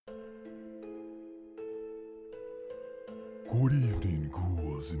Good evening,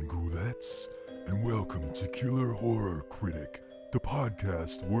 ghouls and ghoulettes, and welcome to Killer Horror Critic, the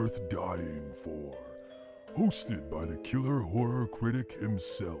podcast worth dying for. Hosted by the Killer Horror Critic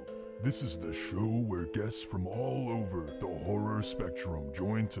himself, this is the show where guests from all over the horror spectrum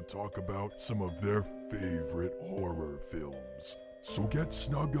join to talk about some of their favorite horror films. So get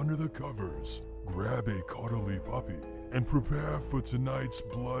snug under the covers, grab a cuddly puppy, and prepare for tonight's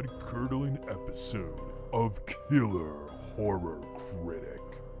blood-curdling episode of Killer Horror Critic.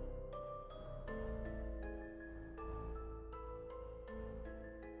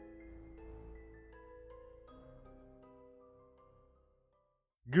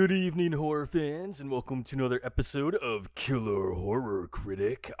 Good evening, horror fans, and welcome to another episode of Killer Horror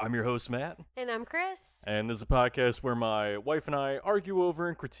Critic. I'm your host, Matt. And I'm Chris. And this is a podcast where my wife and I argue over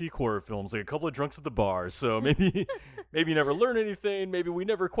and critique horror films like a couple of drunks at the bar. So maybe you never learn anything, maybe we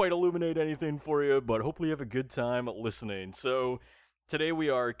never quite illuminate anything for you, but hopefully you have a good time listening. So today we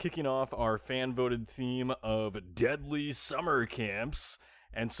are kicking off our fan-voted theme of deadly summer camps.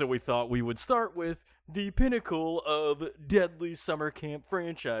 And so we thought we would start with the pinnacle of deadly summer camp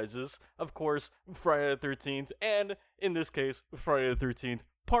franchises. Of course, Friday the 13th, and in this case, Friday the 13th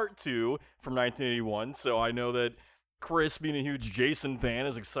Part 2 from 1981. So I know that Chris, being a huge Jason fan,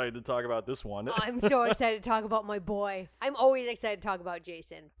 is excited to talk about this one. I'm so excited to talk about my boy. I'm always excited to talk about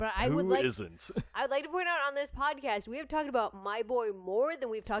Jason. But I would like isn't? I would like to point out on this podcast, we have talked about my boy more than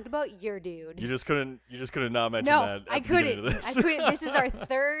we've talked about your dude. You just couldn't not mention no, that at I the beginning couldn't. of this. I couldn't. This is our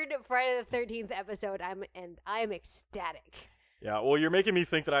third Friday the 13th episode. I am ecstatic. Yeah, well, you're making me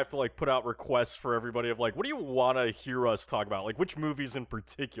think that I have to, put out requests for everybody of, what do you want to hear us talk about? Which movies in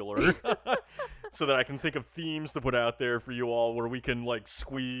particular? So that I can think of themes to put out there for you all where we can,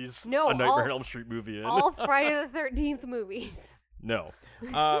 squeeze a Nightmare on Elm Street movie in. All Friday the 13th movies. No.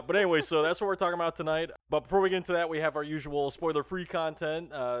 But anyway, so that's what we're talking about tonight. But before we get into that, we have our usual spoiler-free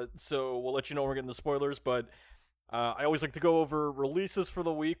content. So we'll let you know when we're getting the spoilers, but I always like to go over releases for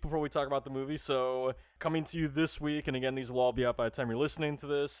the week before we talk about the movie. So coming to you this week, and again, these will all be out by the time you're listening to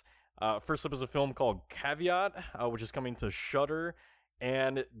this. First up is a film called Caveat, which is coming to Shudder.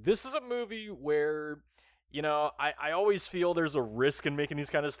 And this is a movie where, I always feel there's a risk in making these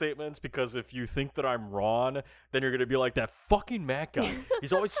kind of statements, because if you think that I'm wrong, then you're going to be like, that fucking Matt guy.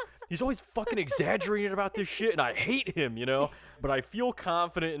 He's always fucking exaggerating about this shit, and I hate him, But I feel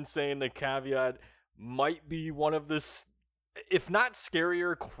confident in saying that Caveat might be one of this, if not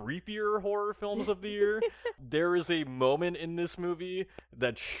scarier, creepier horror films of the year. There is a moment in this movie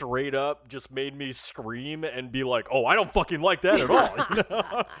that straight up just made me scream and be like, oh, I don't fucking like that at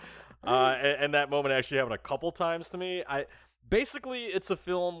all. And that moment actually happened a couple times to me. Basically, it's a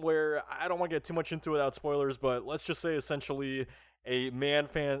film where I don't want to get too much into it without spoilers, but let's just say essentially a man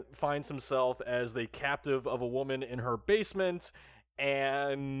finds himself as the captive of a woman in her basement,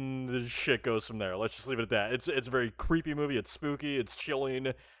 and the shit goes from there. Let's just leave it at that. It's a very creepy movie. It's spooky. It's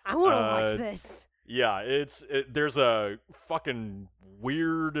chilling. I want to watch this. Yeah, there's a fucking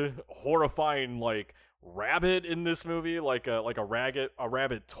weird, horrifying rabbit in this movie, like a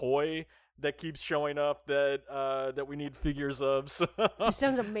rabbit toy that keeps showing up that we need figures of. So, this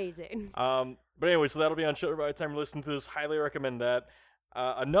sounds amazing. But anyway, so that'll be on Shudder by the time you listen to this. Highly recommend that.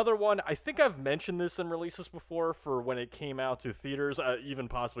 Another one, I think I've mentioned this in releases before for when it came out to theaters, even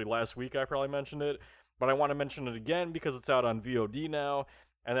possibly last week I probably mentioned it, but I want to mention it again because it's out on VOD now,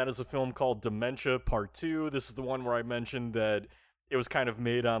 and that is a film called Dementia Part 2. This is the one where I mentioned that it was kind of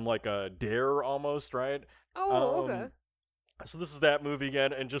made on a dare almost, right? Oh, okay. So this is that movie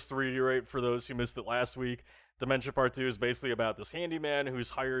again, and just to reiterate for those who missed it last week, Dementia Part 2 is basically about this handyman who's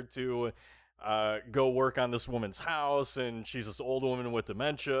hired to go work on this woman's house, and she's this old woman with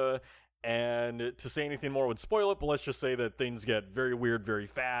dementia, and to say anything more would spoil it, but let's just say that things get very weird very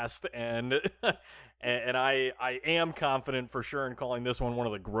fast, and and I am confident for sure in calling this one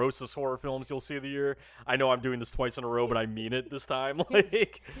of the grossest horror films you'll see of the year. I know I'm doing this twice in a row, but I mean it this time.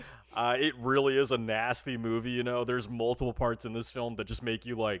 It really is a nasty movie, There's multiple parts in this film that just make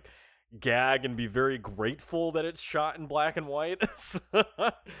you gag and be very grateful that it's shot in black and white. I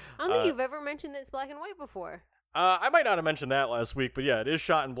don't think you've ever mentioned that it's black and white before. I might not have mentioned that last week, but yeah, it is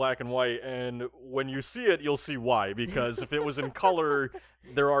shot in black and white, and when you see it, you'll see why, because if it was in color,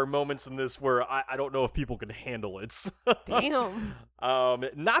 there are moments in this where I don't know if people can handle it. Damn.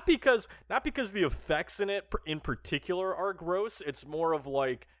 Not because the effects in it in particular are gross, it's more of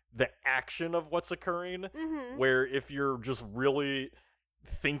the action of what's occurring, where if you're just really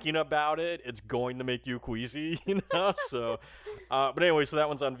thinking about it, it's going to make you queasy, So, but anyway, so that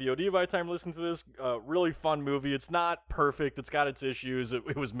one's on VOD by the time you listen to this. Really fun movie. It's not perfect. It's got its issues.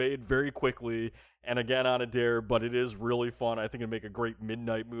 It was made very quickly and again on a dare, but it is really fun. I think it'd make a great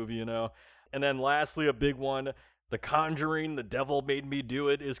midnight movie, And then lastly, a big one. The Conjuring, The Devil Made Me Do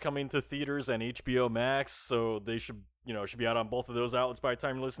It is coming to theaters and HBO Max, so they should be out on both of those outlets by the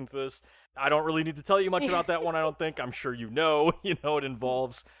time you listen to this. I don't really need to tell you much about that one, I don't think. I'm sure you know. It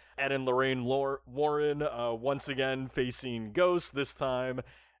involves Ed and Lorraine Warren once again facing ghosts, this time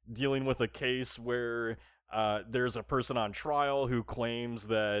dealing with a case where there's a person on trial who claims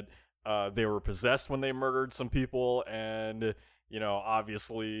that they were possessed when they murdered some people, and,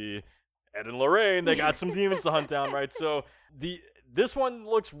 obviously Ed and Lorraine, they got some demons to hunt down, right? So this one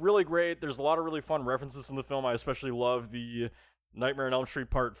looks really great. There's a lot of really fun references in the film. I especially love the Nightmare on Elm Street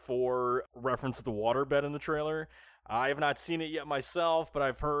Part 4 reference to the waterbed in the trailer. I have not seen it yet myself, but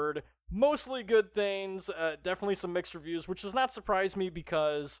I've heard mostly good things. Definitely some mixed reviews, which does not surprise me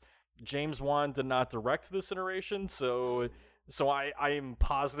because James Wan did not direct this iteration. So I am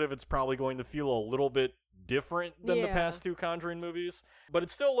positive it's probably going to feel a little bit different than the past two Conjuring movies, but it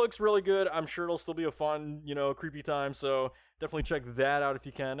still looks really good. I'm sure it'll still be a fun, creepy time, so definitely check that out if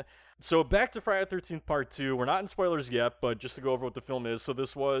you can. So back to Friday the 13th Part 2. We're not in spoilers yet, but just to go over what the film is. So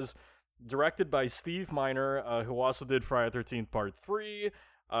this was directed by Steve Miner, who also did Friday the 13th Part 3,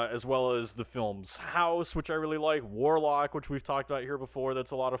 as well as the films House, which I really like, Warlock, which we've talked about here before,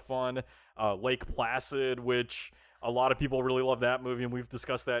 that's a lot of fun, Lake Placid, which a lot of people really love that movie, and we've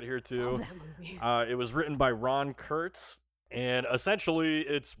discussed that here too. Love that movie. It was written by Ron Kurtz, and essentially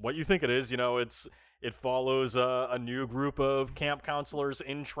it's what you think it is. It follows a new group of camp counselors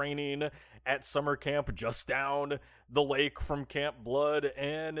in training at summer camp just down the lake from Camp Blood,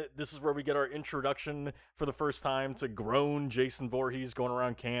 and this is where we get our introduction for the first time to grown Jason Voorhees going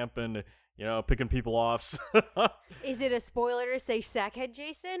around camp and, picking people off. Is it a spoiler to say Sackhead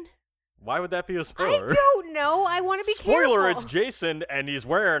Jason? Why would that be a spoiler? I don't know. I want to be Spoiler, careful. it's Jason, and he's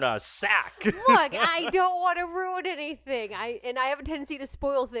wearing a sack. Look, I don't want to ruin anything. I have a tendency to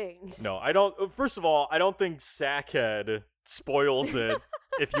spoil things. No, I don't. First of all, I don't think Sackhead spoils it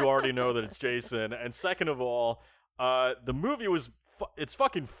if you already know that it's Jason. And second of all, the movie was... it's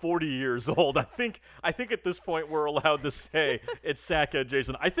fucking 40 years old. I think at this point we're allowed to say it's Sackhead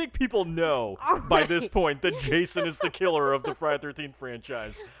Jason. I think people know by this point that Jason is the killer of the Friday the 13th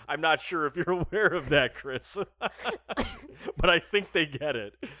franchise. I'm not sure if you're aware of that, Chris. But I think they get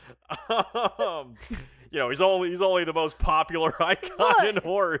it. He's only the most popular icon in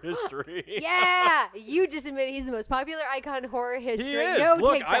horror history. Yeah, you just admitted he's the most popular icon in horror history. He is. No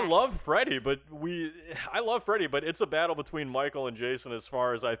Look, takebacks. I love Freddy, but it's a battle between Michael and Jason as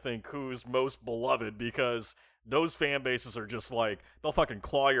far as I think who's most beloved, because those fan bases are just like, they'll fucking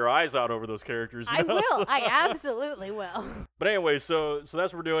claw your eyes out over those characters. I will. I absolutely will. But anyway, so that's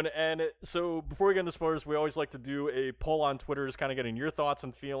what we're doing. And so before we get into spoilers, we always like to do a poll on Twitter, just kind of getting your thoughts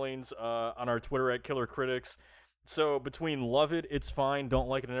and feelings on our Twitter at Killer Critics. So between love it, it's fine, don't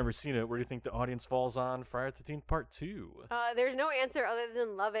like it, and never seen it, where do you think the audience falls on Friday the 13th Part 2? There's no answer other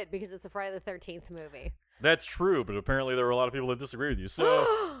than love it because it's a Friday the 13th movie. That's true, but apparently there were a lot of people that disagree with you.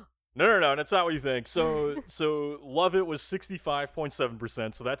 So no, that's not what you think. So love it was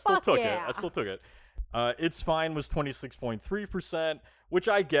 65.7%, so that still Fuck took yeah. it. That still took it. It's Fine was 26.3%, which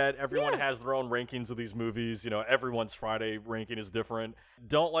I get. Everyone has their own rankings of these movies. Everyone's Friday ranking is different.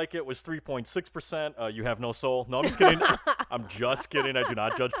 Don't Like It was 3.6%. You Have No Soul. No, I'm just kidding. I'm just kidding. I do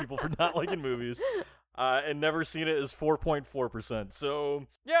not judge people for not liking movies. And Never Seen It is 4.4%. So,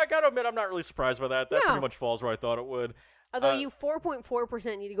 yeah, I gotta admit, I'm not really surprised by that. That pretty much falls where I thought it would. Although you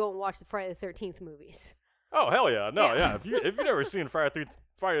 4.4% need to go and watch the Friday the 13th movies. Oh, hell yeah. No, yeah. If you've never seen Friday the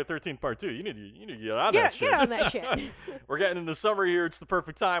 13th Part 2, you need to get on that shit. Get on that shit. We're getting into summer here. It's the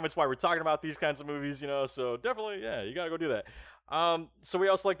perfect time. It's why we're talking about these kinds of movies, so definitely, yeah, you got to go do that. So we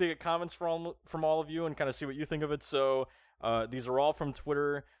also like to get comments from all of you and kind of see what you think of it. So these are all from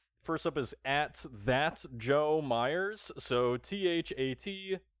Twitter. First up is at that Joe Myers. So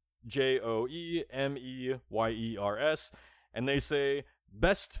ThatJoemeyers. And they say,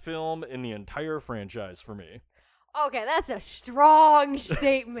 best film in the entire franchise for me. Okay, that's a strong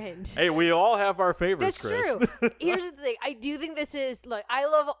statement. Hey, we all have our favorites, That's Chris. true. Here's the thing. I do think this is, look, I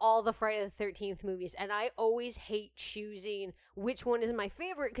love all the Friday the 13th movies, and I always hate choosing which one is my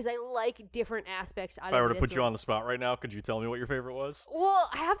favorite because I like different aspects out of it. If I were to put you on the spot right now, could you tell me what your favorite was? Well,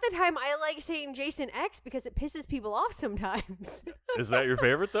 half the time I like saying Jason X because it pisses people off sometimes. Is that your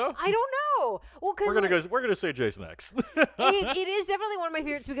favorite, though? I don't know. Well, because we're gonna say Jason X. it is definitely one of my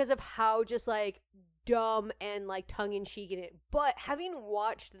favorites because of how just like dumb and like tongue-in-cheek in it. But having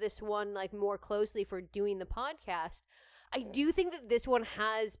watched this one like more closely for doing the podcast, I do think that this one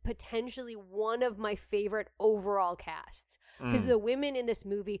has potentially one of my favorite overall casts, because the women in this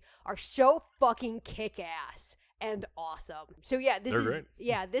movie are so fucking kick-ass and awesome. So yeah, this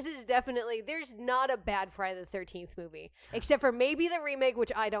is definitely, there's not a bad Friday the 13th movie, except for maybe the remake,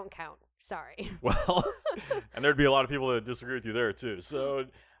 which I don't count. Sorry. Well, and there'd be a lot of people that disagree with you there too. So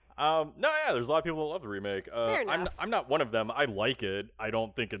there's a lot of people that love the remake. Fair enough. I'm not one of them. I like it. I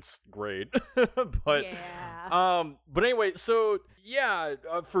don't think it's great, but yeah. but anyway, so yeah,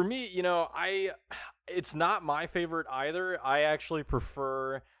 for me, it's not my favorite either. I actually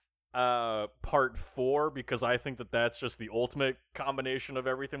prefer part 4, because I think that that's just the ultimate combination of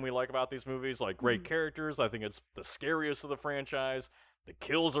everything we like about these movies. Like, great characters. I think it's the scariest of the franchise. The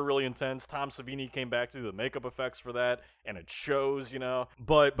kills are really intense. Tom Savini came back to do the makeup effects for that, and it shows,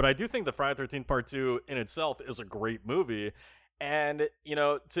 But I do think the Friday the 13th Part 2 in itself is a great movie. And,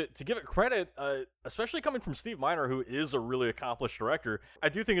 to give it credit, especially coming from Steve Miner, who is a really accomplished director, I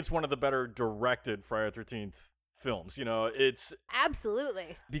do think it's one of the better directed Friday the 13th films. It's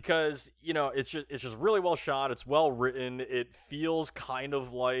Absolutely. because it's just really well shot. It's well written. It feels kind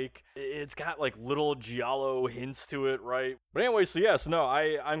of like it's got like little giallo hints to it, right? But anyway, so yes, no,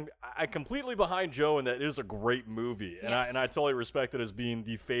 I'm completely behind Joe in that it is a great movie, and Yes. I totally respect it as being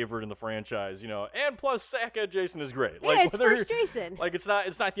the favorite in the franchise. And plus Sackhead Jason is great. Yeah, it's first Jason. Like, it's not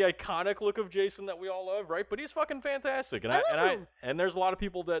the iconic look of Jason that we all love, right? But he's fucking fantastic, and I love him. and there's a lot of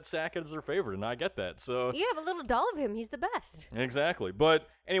people that Sackhead is their favorite, and I get that. So You have a little doll of him. He's the best. exactly. But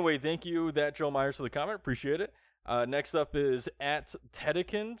anyway, thank you, that Joe Myers, for the comment. Appreciate it. Next up is at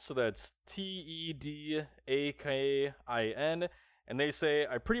Tedekin, so that's Tedakin, and they say,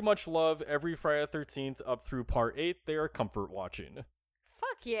 I pretty much love every Friday the 13th up through part 8. They are comfort watching.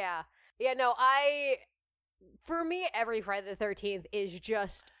 Fuck yeah. Yeah, no, for me, every Friday the 13th is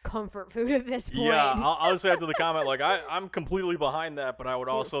just comfort food at this point. Yeah, I'll just add to the comment, like, I'm completely behind that, but I would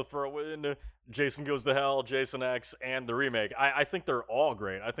also throw in Jason Goes to Hell, Jason X, and the remake. I think they're all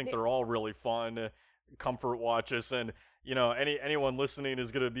great. I think they're all really fun comfort watches, and, anyone listening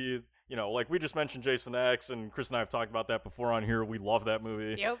is going to be, like we just mentioned Jason X, and Chris and I have talked about that before on here. We love that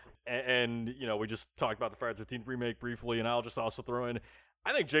movie. Yep. And we just talked about the Friday the 13th remake briefly, and I'll just also throw in,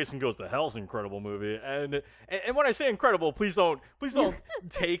 I think Jason Goes to Hell's an incredible movie, and when I say incredible, please don't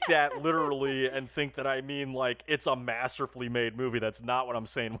take that literally and think that I mean like it's a masterfully made movie. That's not what I'm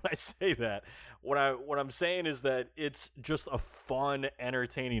saying when I say that. What I'm saying is that it's just a fun,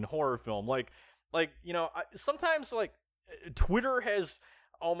 entertaining horror film. Sometimes like Twitter has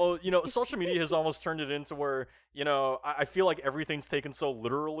almost, social media has almost turned it into where, I feel like everything's taken so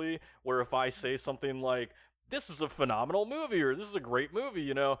literally, where if I say something like, this is a phenomenal movie, or this is a great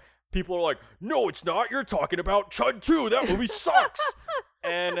movie, people are like, no, it's not. You're talking about Chud 2. That movie sucks.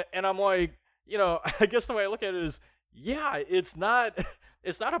 and I'm like, I guess the way I look at it is, yeah, it's not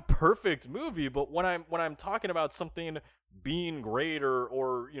a perfect movie, but when I'm talking about something being great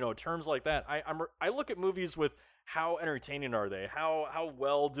or terms like that, I look at movies with how entertaining are they? How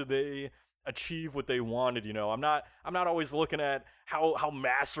well do they achieve what they wanted? I'm not always looking at how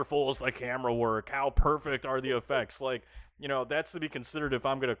masterful is the camera work, how perfect are the effects. Like, that's to be considered if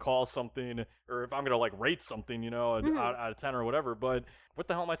I'm gonna call something, or if I'm gonna like rate something, out of 10 or whatever. But what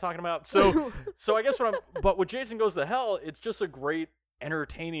the hell am I talking about? So I guess but with Jason Goes to Hell, it's just a great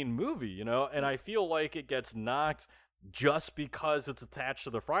entertaining movie, and I feel like it gets knocked just because it's attached to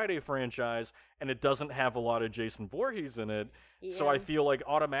the Friday franchise and it doesn't have a lot of Jason Voorhees in it. Yeah. So I feel like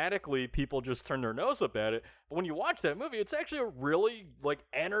automatically people just turn their nose up at it. But when you watch that movie, it's actually a really like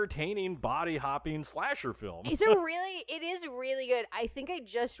entertaining body hopping slasher film. It is really good. I think I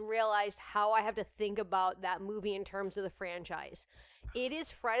just realized how I have to think about that movie in terms of the franchise. It is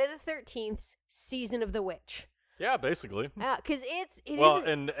Friday the 13th's Season of the Witch. Yeah, basically. Yeah, because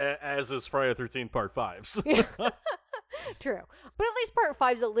and as is Friday the 13th Part 5. True. But at least Part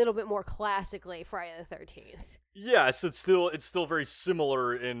 5 is a little bit more classically Friday the 13th. Yes, it's still very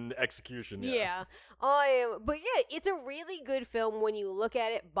similar in execution. Yeah. But yeah, it's a really good film when you look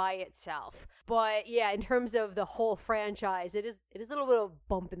at it by itself. But yeah, in terms of the whole franchise, it is a little bit of a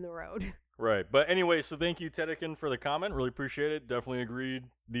bump in the road. Right. But anyway, so thank you, Tedekin, for the comment. Really appreciate it. Definitely agreed.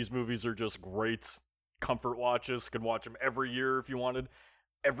 These movies are just great comfort watches. Could watch them every year if you wanted.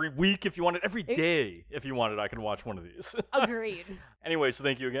 Every week if you wanted, every day if you wanted, I could watch one of these. Agreed. Anyway, so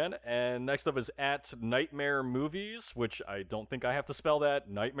thank you again. And next up is at Nightmare Movies, which I don't think I have to spell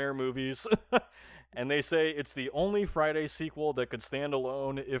that. Nightmare Movies. And they say it's the only Friday sequel that could stand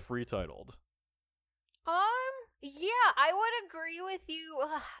alone if retitled. Yeah, I would agree with you.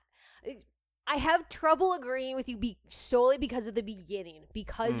 I have trouble agreeing with you solely because of the beginning,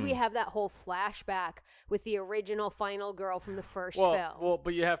 because we have that whole flashback with the original final girl from the first film. Well,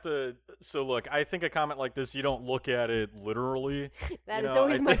 but you have to. So look, I think a comment like this, you don't look at it literally. That is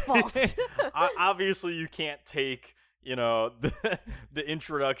always my fault. Obviously, you can't take the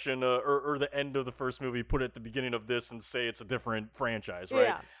introduction or the end of the first movie, put it at the beginning of this, and say it's a different franchise, right?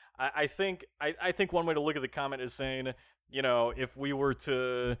 Yeah. I think one way to look at the comment is saying, if we were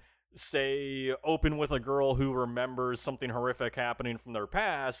to say open with a girl who remembers something horrific happening from their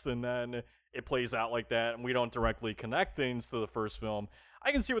past, and then it plays out like that, and we don't directly connect things to the first film,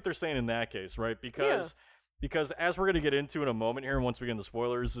 I can see what they're saying in that case, right? Because as we're going to get into in a moment here, once we get into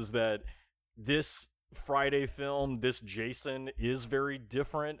spoilers, is that this Friday film, this Jason, is very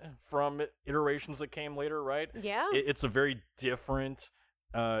different from iterations that came later, right? Yeah. It's a very different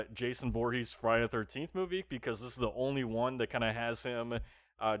Jason Voorhees Friday the 13th movie, because this is the only one that kind of has him,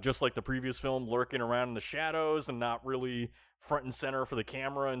 just like the previous film, lurking around in the shadows and not really front and center for the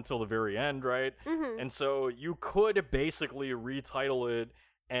camera until the very end, right? Mm-hmm. And so you could basically retitle it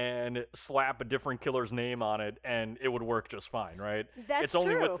and slap a different killer's name on it, and it would work just fine, right? That's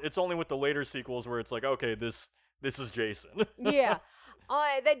true. It's only with the later sequels where it's like, okay, this is Jason. Yeah.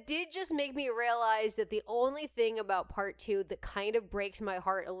 That did just make me realize that the only thing about part 2 that kind of breaks my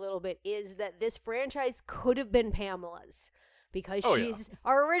heart a little bit is that this franchise could have been Pamela's. Because she's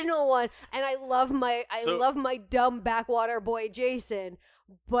our original one, and I love my dumb backwater boy Jason,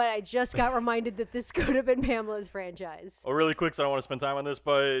 but I just got reminded that this could have been Pamela's franchise. Oh, really quick, so I don't want to spend time on this,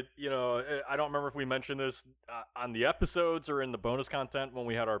 but I don't remember if we mentioned this on the episodes or in the bonus content when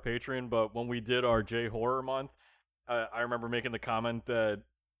we had our Patreon, but when we did our J Horror Month, I remember making the comment that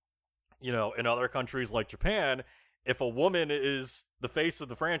in other countries like Japan, if a woman is the face of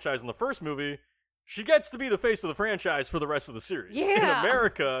the franchise in the first movie, she gets to be the face of the franchise for the rest of the series. Yeah. In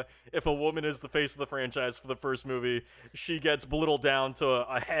America, if a woman is the face of the franchise for the first movie, she gets belittled down to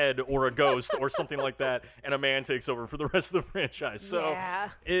a head or a ghost or something like that, and a man takes over for the rest of the franchise. So, I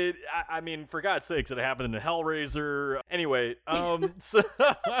mean, for God's sakes, it happened in Hellraiser. Anyway, so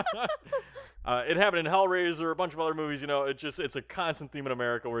it happened in Hellraiser, a bunch of other movies. It's a constant theme in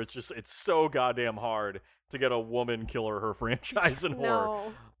America where it's so goddamn hard to get a woman killer her franchise in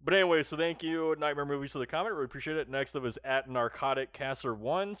horror. But anyway, so thank you, Nightmare Movies, for the comment. We appreciate it. Next up is at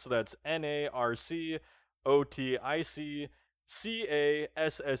NarcoticCasser1. So that's NarcoticCasser,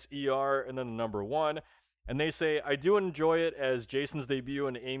 and then the number 1. And they say, I do enjoy it, as Jason's debut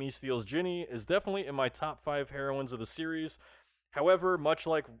in Amy Steele's Ginny is definitely in my top 5 heroines of the series. However, much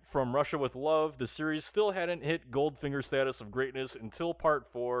like From Russia with Love, the series still hadn't hit Goldfinger status of greatness until part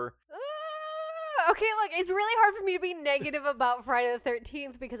 4. Okay, look, it's really hard for me to be negative about Friday the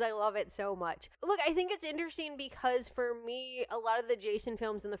 13th because I love it so much. Look, I think it's interesting because for me, a lot of the Jason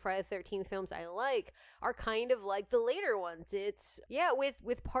films and the Friday the 13th films I like are kind of like the later ones. It's,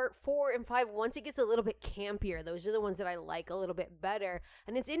 with part 4 and 5, once it gets a little bit campier, those are the ones that I like a little bit better.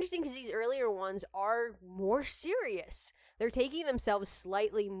 And it's interesting because these earlier ones are more serious. They're taking themselves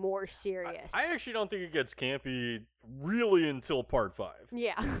slightly more serious. I actually don't think it gets campy really until part 5.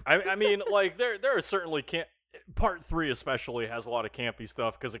 Yeah. I mean, like, there are certainly part 3 especially has a lot of campy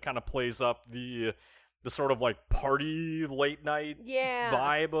stuff because it kind of plays up the sort of like party late night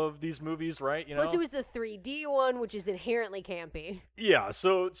vibe of these movies, right? Plus it was the 3D one, which is inherently campy. Yeah,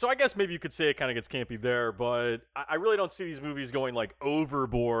 so I guess maybe you could say it kind of gets campy there, but I really don't see these movies going like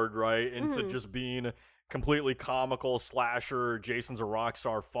overboard, right, into just being completely comical slasher, Jason's a rock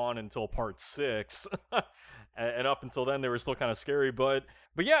star fun until part 6. And up until then, they were still kind of scary. But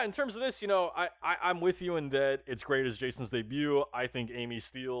yeah, in terms of this, I'm with you in that it's great as Jason's debut. I think Amy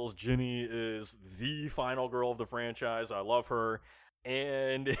Steele's Ginny is the final girl of the franchise. I love her.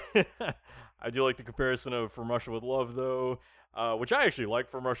 And I do like the comparison of From Russia with Love, though, which I actually like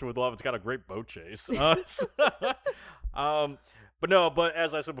From Russia with Love. It's got a great boat chase. But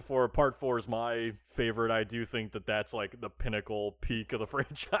as I said before, part 4 is my favorite. I do think that that's like the pinnacle peak of the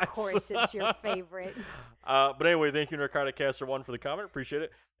franchise. Of course, it's your favorite. But anyway, thank you, NarcoticCaster1, for the comment. Appreciate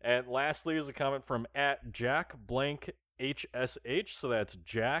it. And lastly is a comment from at Jack Blank HSH. So that's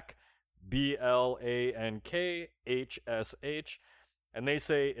Jack BLANKHSH. And they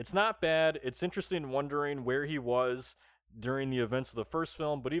say, it's not bad. It's interesting wondering where he was during the events of the first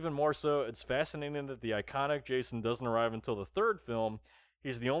film, but even more so, it's fascinating that the iconic Jason doesn't arrive until the third film.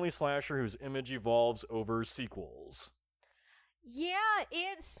 He's the only slasher whose image evolves over sequels. Yeah,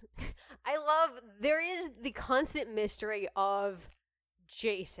 there is the constant mystery of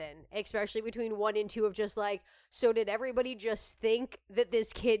Jason, especially between 1 and 2, of just like, so did everybody just think that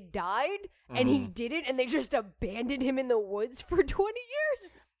this kid died and he didn't, and they just abandoned him in the woods for 20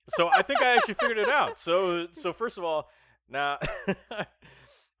 years? So I think I actually figured it out. So first of all, now,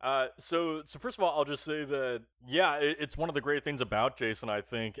 so first of all, I'll just say that yeah, it's one of the great things about Jason, I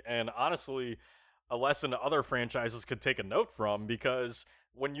think, and honestly, a lesson other franchises could take a note from, because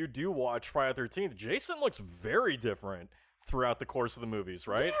when you do watch Friday the 13th, Jason looks very different throughout the course of the movies,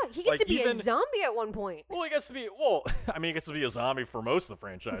 right? Yeah, he gets to be a zombie at one point. Well, he gets to be, he gets to be a zombie for most of the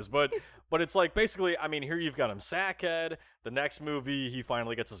franchise, but it's like, basically, I mean, here you've got him Sackhead. The next movie, he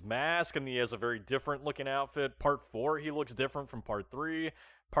finally gets his mask, and he has a very different looking outfit. Part 4, he looks different from Part 3.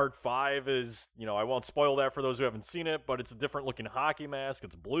 Part 5 is, I won't spoil that for those who haven't seen it, but it's a different looking hockey mask.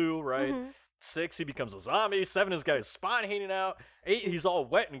 It's blue, right? Mm-hmm. 6, he becomes a zombie. 7, he's got his spine hanging out. 8, he's all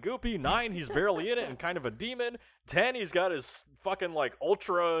wet and goopy. 9, he's barely in it and kind of a demon. 10, he's got his fucking, like,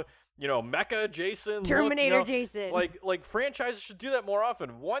 ultra, mecha Jason. Terminator look, Jason. Like, franchises should do that more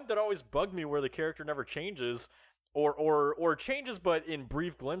often. One that always bugged me where the character never changes, or changes but in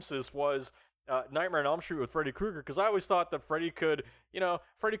brief glimpses, was Nightmare on Elm Street with Freddy Krueger, because I always thought that Freddy could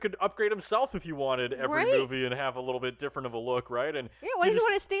upgrade himself if he wanted every movie and have a little bit different of a look, right? And yeah, why does he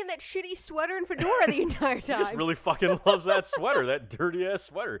want to stay in that shitty sweater and fedora the entire time? He just really fucking loves that sweater, that dirty ass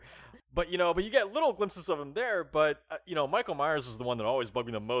sweater. But you get little glimpses of him there. But Michael Myers is the one that always bugged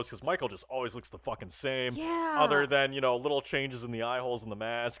me the most, because Michael just always looks the fucking same. Yeah. Other than little changes in the eye holes in the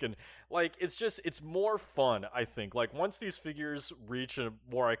mask, and like it's more fun. I think like once these figures reach a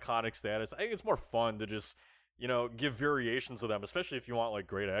more iconic status, I think it's more fun to just give variations of them, especially if you want like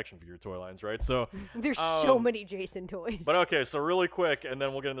great action figure toy lines, right? So there's so many Jason toys. But okay, so really quick, and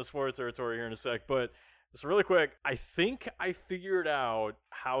then we'll get into spoiler territory here in a sec. But so really quick, I think I figured out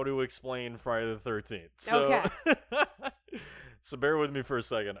how to explain Friday the 13th. So, okay. So bear with me for a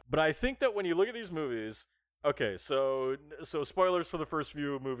second. But I think that when you look at these movies, okay, so spoilers for the first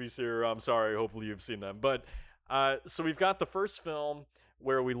few movies here. I'm sorry, hopefully you've seen them. But so we've got the first film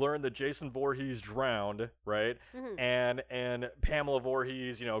where we learn that Jason Voorhees drowned, right? Mm-hmm. And Pamela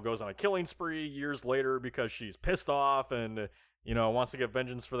Voorhees, goes on a killing spree years later because she's pissed off and wants to get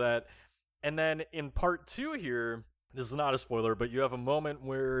vengeance for that. And then in part 2 here, this is not a spoiler, but you have a moment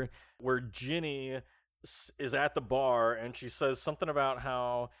where Ginny is at the bar and she says something about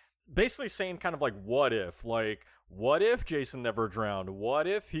how, basically saying kind of like, what if Jason never drowned? What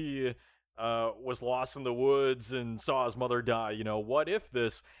if he was lost in the woods and saw his mother die? What if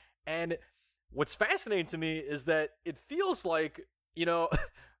this? And what's fascinating to me is that it feels like,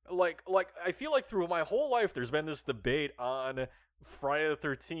 like I feel like through my whole life there's been this debate on Friday the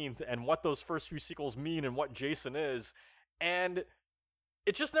 13th and what those first few sequels mean and what Jason is, and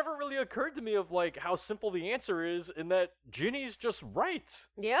it just never really occurred to me of like how simple the answer is, in that Ginny's just right.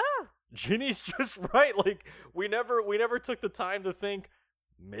 Yeah, Ginny's just right. Like we never took the time to think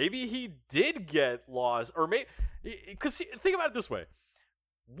maybe he did get lost, or maybe, because think about it this way: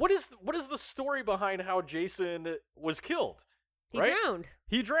 what is the story behind how Jason was killed?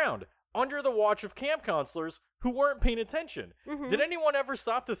 He drowned under the watch of camp counselors who weren't paying attention. Mm-hmm. Did anyone ever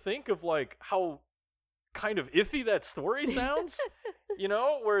stop to think of like how kind of iffy that story sounds?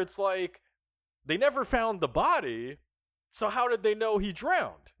 Where it's like they never found the body, so how did they know he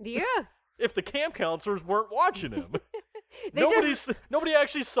drowned? Yeah. If the camp counselors weren't watching him. Nobody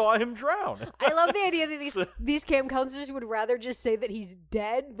actually saw him drown. I love the idea that these camp counselors would rather just say that he's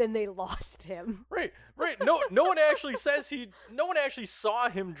dead than they lost him. Right. No one actually saw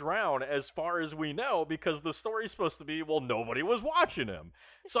him drown, as far as we know, because the story's supposed to be, well, nobody was watching him.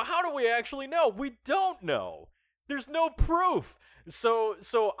 So how do we actually know? We don't know. There's no proof. So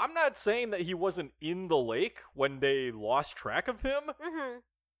I'm not saying that he wasn't in the lake when they lost track of him, mm-hmm.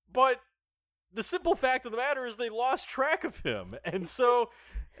 but the simple fact of the matter is they lost track of him. And so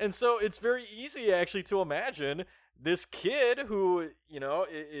it's very easy actually to imagine this kid who,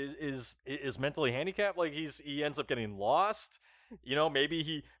 is mentally handicapped, like he ends up getting lost. Maybe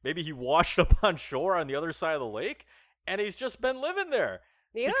he washed up on shore on the other side of the lake and he's just been living there.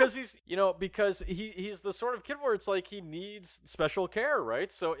 Yeah. Because he's the sort of kid where it's like he needs special care,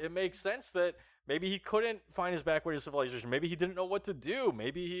 right? So it makes sense that maybe he couldn't find his back way to civilization. Maybe he didn't know what to do.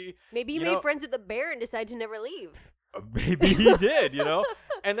 Maybe he made friends with the bear and decided to never leave. Maybe he did,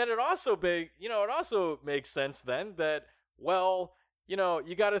 And then it also makes sense then that, well,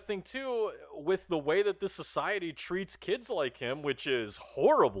 you got to think too, with the way that this society treats kids like him, which is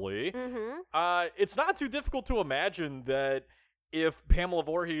horribly, mm-hmm. It's not too difficult to imagine that if Pamela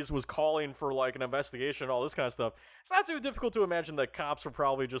Voorhees was calling for like an investigation and all this kind of stuff, it's not too difficult to imagine that cops were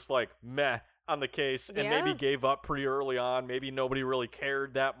probably just like meh on the case and maybe gave up pretty early on. Maybe nobody really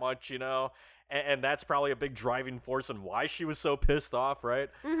cared that much, and that's probably a big driving force in why she was so pissed off, right?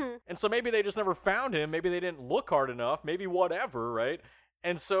 Mm-hmm. And so maybe they just never found him. Maybe they didn't look hard enough. Maybe whatever, right?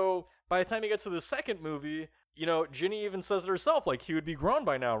 And so by the time he gets to the second movie, you know, Ginny even says it herself, like, he would be grown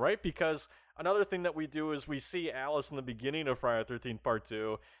by now, right? Because another thing that we do is we see Alice in the beginning of Friday the 13th Part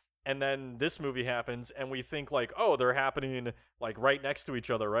 2, and then this movie happens, and we think, like, oh, they're happening, like, right next to each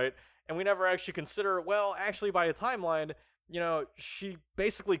other, right? And we never actually consider, well, actually, by a timeline, you know, she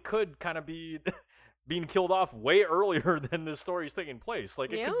basically could kind of be being killed off way earlier than this story is taking place.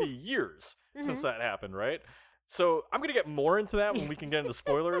 Like, it could be years since that happened, right? So I'm going to get more into that when we can get into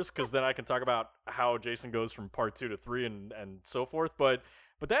spoilers, because then I can talk about how Jason goes from part 2 to 3 and so forth. But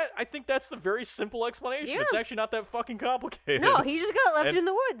that, I think that's the very simple explanation. Yeah. It's actually not that fucking complicated. No, he just got left in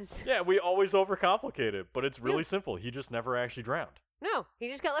the woods. Yeah, we always overcomplicate it, but it's really simple. He just never actually drowned. No, he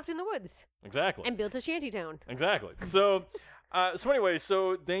just got left in the woods. Exactly. And built a shantytown. Exactly. So, anyway,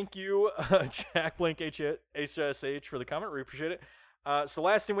 thank you, Jack Blink HSH for the comment. We appreciate it. So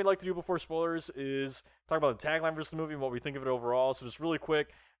last thing we'd like to do before spoilers is talk about the tagline versus the movie and what we think of it overall. So just really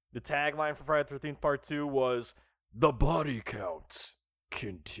quick, the tagline for Friday the 13th Part 2 was, "The body count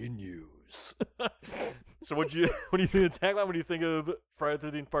continues." So what do you think of the tagline? What do you think of Friday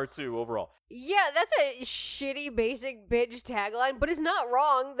the 13th Part 2 overall? Yeah, that's a shitty basic bitch tagline, but it's not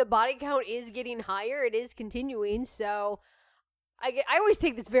wrong. The body count is getting higher. It is continuing, so I always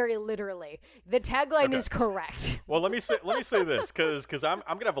take this very literally. The tagline is correct. Well, let me say this, because I'm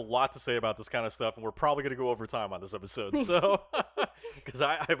gonna have a lot to say about this kind of stuff, and we're probably gonna go over time on this episode. So, because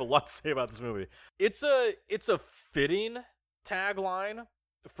I have a lot to say about this movie. It's a fitting tagline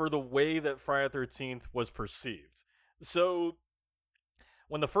for the way that Friday the 13th was perceived. So,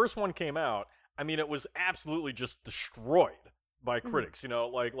 when the first one came out, I mean, it was absolutely just destroyed by critics, you know,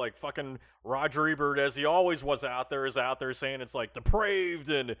 like fucking Roger Ebert, as he always was out there saying it's like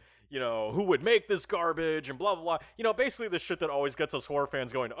depraved and, you know, who would make this garbage and blah, blah, blah. You know, basically the shit that always gets us horror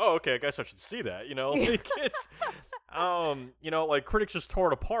fans going, oh, okay, I guess I should see that, you know? Like, it's, you know, like, critics just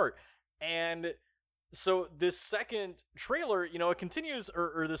tore it apart. And so this second trailer, you know, it continues,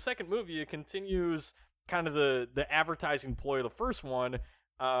 or the second movie, it continues kind of the advertising ploy of the first one,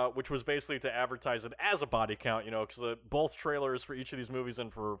 which was basically to advertise it as a body count, you know, because both trailers for each of these movies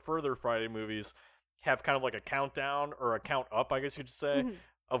and for further Friday movies have kind of like a countdown or a count up, I guess you could say,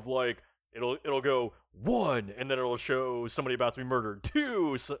 of like, it'll go 1, and then it'll show somebody about to be murdered,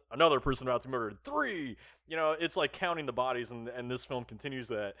 2, another person about to be murdered, 3, you know, it's like counting the bodies, and this film continues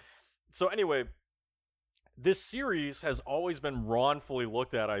that. So anyway, this series has always been wrongfully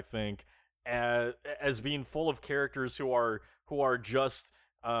looked at, I think, as being full of characters who are just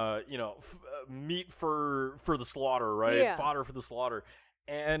you know, meat for the slaughter, right? Yeah. Fodder for the slaughter.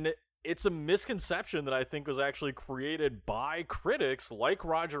 And it's a misconception that I think was actually created by critics like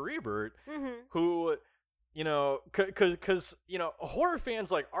Roger Ebert, who, you know, because, you know, horror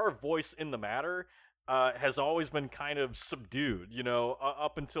fans, like, our voice in the matter has always been kind of subdued, you know,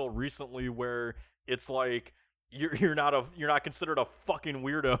 up until recently, where it's like, you're not considered a fucking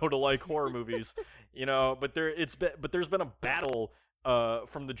weirdo to like horror movies, you know, but there's been a battle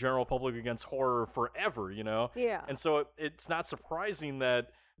from the general public against horror forever, you know? Yeah. And so it's not surprising that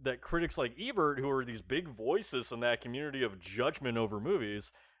critics like Ebert, who are these big voices in that community of judgment over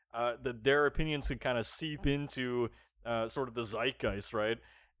movies, that their opinions could kind of seep into sort of the zeitgeist, right?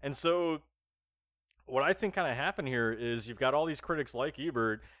 And so what I think kind of happened here is you've got all these critics like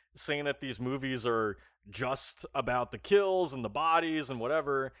Ebert saying that these movies are just about the kills and the bodies and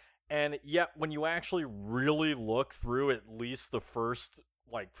whatever, and yet when you actually really look through at least the first,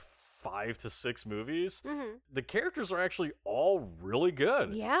 like, 5 to 6 movies, the characters are actually all really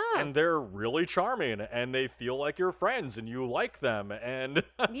good. Yeah. And they're really charming, and they feel like you're friends, and you like them, and...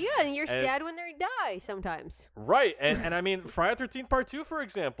 Yeah, and you're sad when they die sometimes. Right, and I mean, Friday the 13th Part 2, for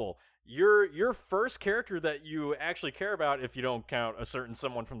example, your first character that you actually care about, if you don't count a certain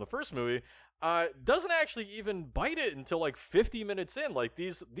someone from the first movie, doesn't actually even bite it until like 50 minutes in. Like,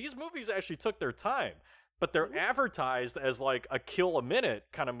 these movies actually took their time, but they're advertised as like a kill a minute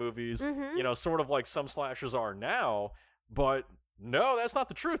kind of movies, you know, sort of like some slashers are now. But no, that's not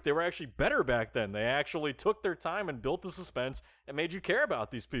the truth. They were actually better back then. They actually took their time and built the suspense and made you care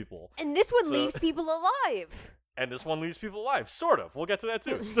about these people. And this one leaves people alive. And this one leaves people alive, sort of. We'll get to that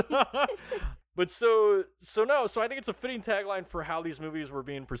too. But so I think it's a fitting tagline for how these movies were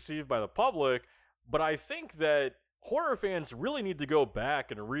being perceived by the public. But I think that horror fans really need to go back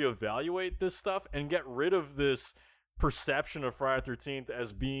and reevaluate this stuff and get rid of this perception of Friday the 13th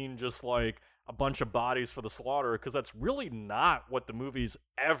as being just like a bunch of bodies for the slaughter, because that's really not what the movies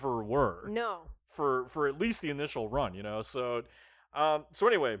ever were. No. For at least the initial run, you know? So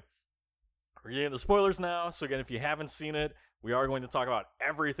anyway, we're getting the spoilers now. So again, if you haven't seen it, We are going to talk about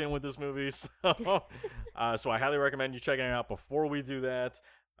everything with this movie, so so I highly recommend you checking it out before we do that.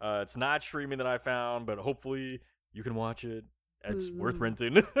 It's not streaming that I found, but hopefully you can watch it. It's worth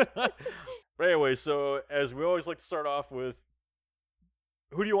renting. But anyway, so as we always like to start off with,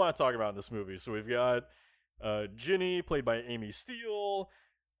 who do you want to talk about in this movie? So we've got Ginny, played by Amy Steele,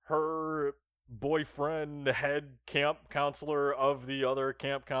 her boyfriend, head camp counselor of the other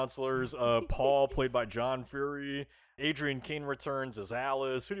camp counselors, Paul, played by John Fury. Adrienne Kane returns as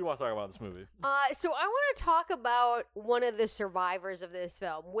Alice. Who do you want to talk about in this movie? So I want to talk about one of the survivors of this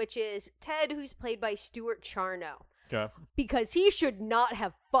film, which is Ted, who's played by Stuart Charno. Okay. Because he should not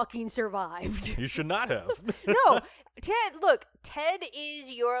have fucking survived. You should not have. No, Ted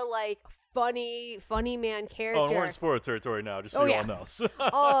is your, like, funny man character. Oh, and we're in spoiler territory now, just so you all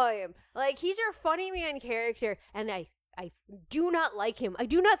know. Like, he's your funny man character, and I do not like him. I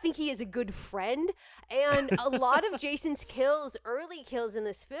do not think he is a good friend. And a lot of Jason's early kills in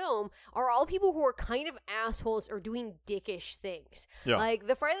this film, are all people who are kind of assholes or doing dickish things. Yeah. Like,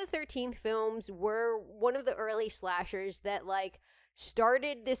 the Friday the 13th films were one of the early slashers that, like,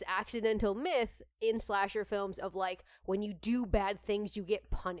 started this accidental myth in slasher films of, like, when you do bad things, you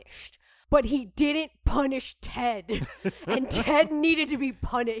get punished. But he didn't punish Ted. And Ted needed to be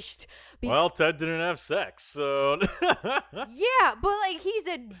punished. Well, Ted didn't have sex, so... Yeah, but, like, he's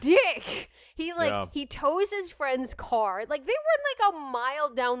a dick. He tows his friend's car. Like, they run, like, a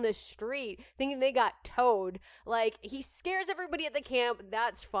mile down the street thinking they got towed. Like, he scares everybody at the camp.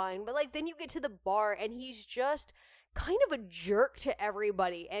 That's fine. But, like, then you get to the bar, and he's just kind of a jerk to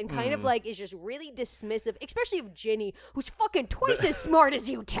everybody and kind of like is just really dismissive, especially of Ginny, who's fucking twice as smart as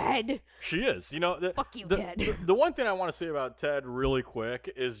you, Ted. She is. You know, fuck you, Ted. The one thing I want to say about Ted really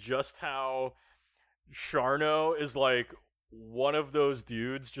quick is just how Charno is like one of those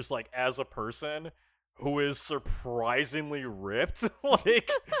dudes, just like as a person, who is surprisingly ripped. like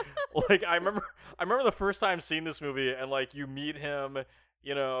I remember the first time seeing this movie, and like you meet him.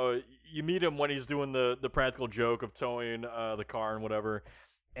 You know, you meet him when he's doing the practical joke of towing the car and whatever,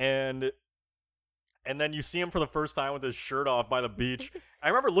 and then you see him for the first time with his shirt off by the beach. I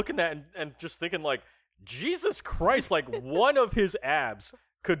remember looking at it and just thinking, like, Jesus Christ, like, one of his abs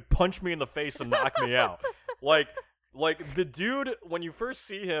could punch me in the face and knock me out. Like the dude, when you first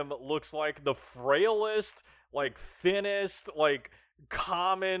see him, looks like the frailest, like, thinnest, like,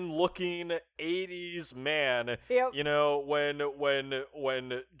 common looking 80s man. Yep. You know,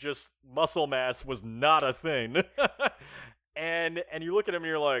 when just muscle mass was not a thing. and you look at him and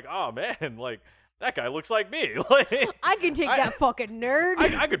you're like, oh man, like that guy looks like me. Like, I can take that fucking nerd.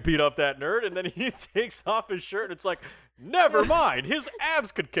 I could beat up that nerd. And then he takes off his shirt and it's like, never mind, his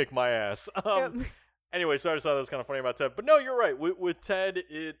abs could kick my ass. Anyway, so I just thought that was kind of funny about Ted. But no, you're right. With Ted,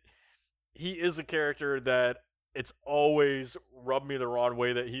 he is a character that it's always rubbed me the wrong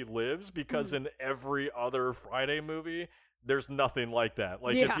way that he lives, because in every other Friday movie, there's nothing like that.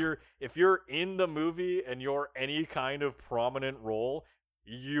 Like, if you're in the movie and you're any kind of prominent role,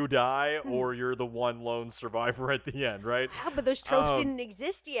 you die or you're the one lone survivor at the end, right? Yeah, but those tropes didn't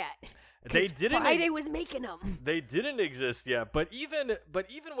exist yet. They didn't. Friday was making them. They didn't exist yet. But even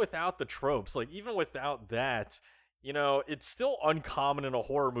without the tropes, like even without that, you know, it's still uncommon in a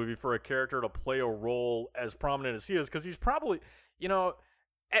horror movie for a character to play a role as prominent as he is, because he's probably, you know,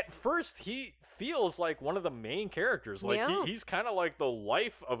 at first he feels like one of the main characters. Like he's kind of like the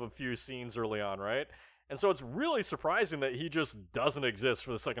life of a few scenes early on, right? And so it's really surprising that he just doesn't exist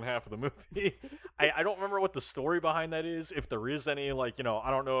for the second half of the movie. I don't remember what the story behind that is, if there is any. Like, you know,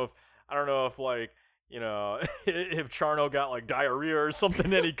 I don't know if like, you know, if Charno got like diarrhea or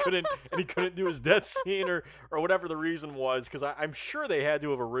something and he couldn't do his death scene or whatever the reason was, because I'm sure they had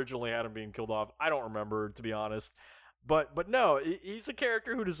to have originally had him being killed off. I don't remember, to be honest. But no, he's a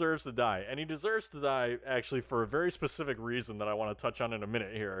character who deserves to die, and he deserves to die actually for a very specific reason that I want to touch on in a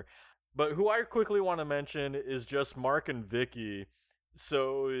minute here. But who I quickly want to mention is just Mark and Vicky.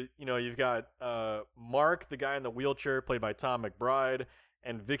 So, you know, you've got Mark, the guy in the wheelchair, played by Tom McBride,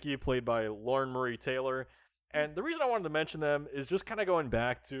 and Vicky, played by Lauren Marie Taylor. And the reason I wanted to mention them is just kind of going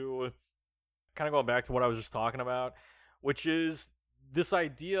back to what I was just talking about, which is this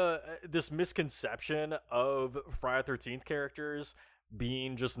idea, this misconception of Friday the 13th characters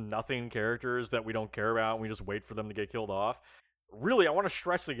being just nothing characters that we don't care about and we just wait for them to get killed off. Really, I want to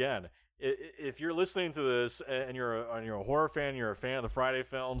stress again, if you're listening to this and you're a horror fan, you're a fan of the Friday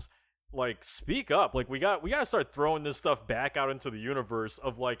films, like, speak up. Like, we got to start throwing this stuff back out into the universe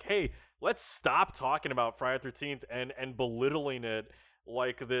of like, hey, let's stop talking about Friday the 13th and belittling it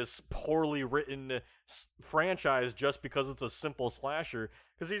like this poorly written franchise just because it's a simple slasher.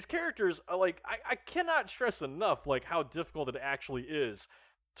 Because these characters are like, I cannot stress enough like how difficult it actually is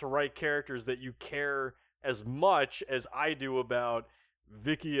to write characters that you care as much as I do about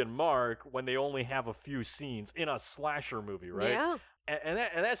Vicky and Mark when they only have a few scenes in a slasher movie, right? Yeah. And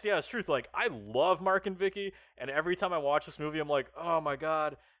that's the honest truth. Like, I love Mark and Vicky, and every time I watch this movie, I'm like, oh my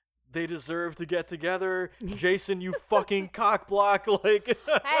god, they deserve to get together. Jason, you fucking cockblock. Like,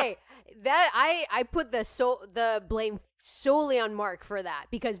 Hey, that I put the blame solely on Mark for that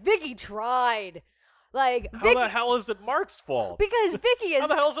because Vicky tried. Like, how the hell is it Mark's fault? Because Vicky is. How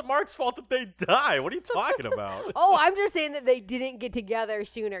the hell is it Mark's fault that they die? What are you talking about? Oh, I'm just saying that they didn't get together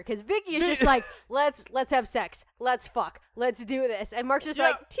sooner because Vicky is just like, let's have sex, let's fuck, let's do this, and Mark's just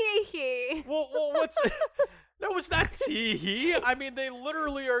like, tee hee. Well, what's? No, it's not tee hee. I mean, they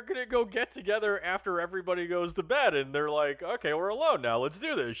literally are gonna go get together after everybody goes to bed, and they're like, okay, we're alone now. Let's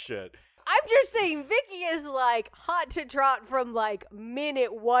do this shit. I'm just saying Vicky is like hot to trot from like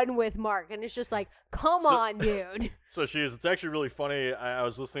minute 1 with Mark, and it's just like, come on, dude. So she is. It's actually really funny. I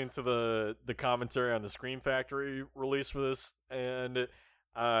was listening to the commentary on the Scream Factory release for this, and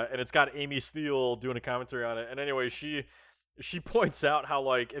it's got Amy Steele doing a commentary on it. And anyway, she points out how,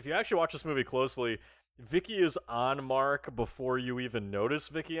 like, if you actually watch this movie closely, Vicky is on Mark before you even notice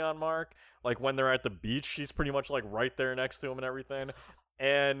Vicky on Mark. Like, when they're at the beach, she's pretty much like right there next to him and everything.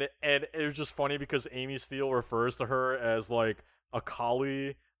 And it was just funny because Amy Steele refers to her as like a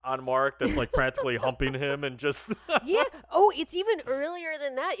collie on Mark that's like practically humping him and just Yeah. Oh, it's even earlier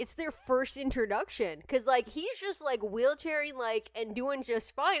than that. It's their first introduction because like he's just like wheelchairing like and doing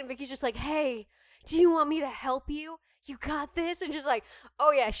just fine. And Vicky's just like, hey, do you want me to help you? You got this? And just like,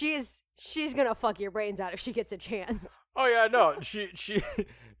 oh yeah, she's gonna fuck your brains out if she gets a chance. Oh yeah, no, she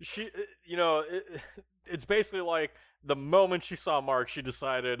you know, it's basically like the moment she saw Mark, she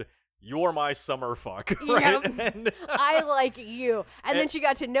decided, you're my summer fuck, right? Yep. And I like you. And then she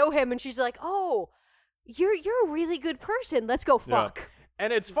got to know him and she's like, oh, you're a really good person. Let's go fuck. Yeah.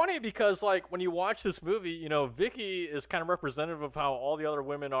 And it's funny because, like, when you watch this movie, you know, Vicky is kind of representative of how all the other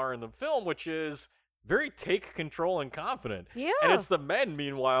women are in the film, which is very take control and confident. Yeah. And it's the men,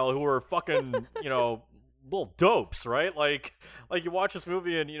 meanwhile, who are fucking, you know, little dopes, right? Like you watch this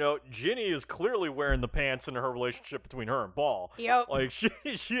movie and, you know, Ginny is clearly wearing the pants in her relationship between her and Paul. Yep. Like, she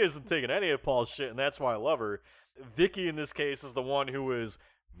isn't taking any of Paul's shit, and that's why I love her. Vicky, in this case, is the one who is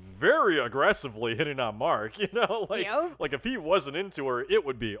very aggressively hitting on Mark, you know? Like, Yep. like if he wasn't into her, it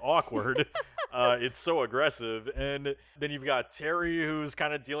would be awkward. It's so aggressive. And then you've got Terry, who's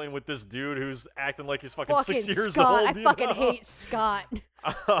kind of dealing with this dude who's acting like he's fucking 6 years Scott. old. I fucking hate Scott.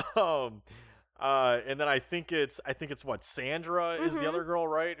 And then I think it's what, Sandra is the other girl,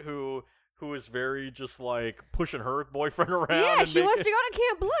 right? Who is very just like pushing her boyfriend around. Yeah, and she wants to go to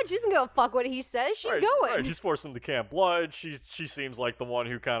Camp Blood. She doesn't give a fuck what he says. She's going. Right. She's forcing him to Camp Blood. She seems like the one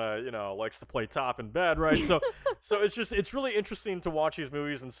who kind of, you know, likes to play top in bed, right? So it's really interesting to watch these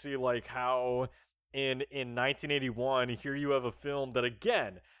movies and see like how in 1981 here you have a film that,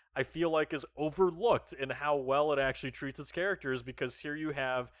 again, I feel like is overlooked in how well it actually treats its characters, because here you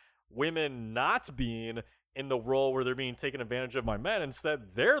have women not being in the role where they're being taken advantage of by men.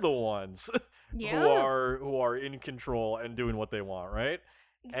 Instead, they're the ones Yeah. who are in control and doing what they want, right?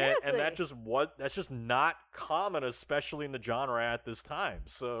 Exactly. And that's just not common, especially in the genre at this time.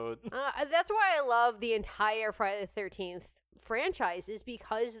 So That's why I love the entire Friday the 13th franchise, is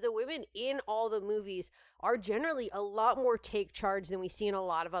because the women in all the movies are generally a lot more take charge than we see in a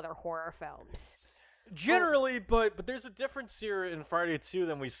lot of other horror films. generally, but there's a difference here in Friday 2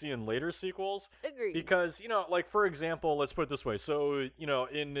 than we see in later sequels. Agreed. Because, you know, like, for example, let's put it this way. So, you know,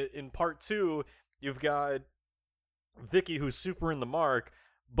 in part 2, you've got Vicky, who's super in the Mark,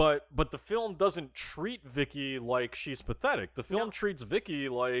 but the film doesn't treat Vicky like she's pathetic. The film treats Vicky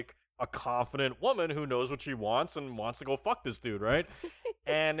like a confident woman who knows what she wants and wants to go fuck this dude, right?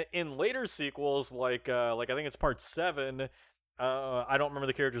 And in later sequels, like I think it's part 7, I don't remember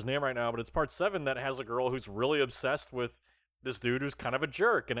the character's name right now, but it's part 7 that has a girl who's really obsessed with this dude who's kind of a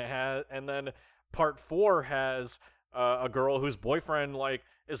jerk, and then part 4 has a girl whose boyfriend like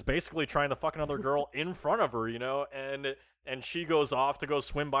is basically trying to fuck another girl in front of her, you know, and she goes off to go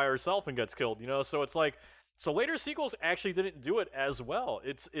swim by herself and gets killed, you know. So it's like, so later sequels actually didn't do it as well.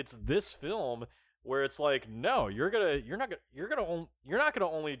 It's this film where it's like, no, you're not gonna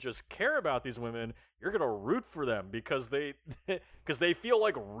only just care about these women, you're gonna root for them because they feel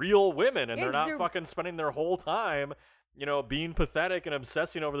like real women, and they're not fucking spending their whole time being pathetic and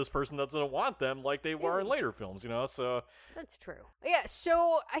obsessing over this person that doesn't want them like they were in later films, so. That's true. Yeah,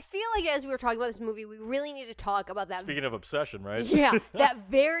 so I feel like as we were talking about this movie, we really need to talk about that. Speaking of obsession, right? Yeah, that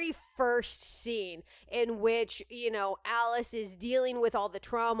very first scene in which, Alice is dealing with all the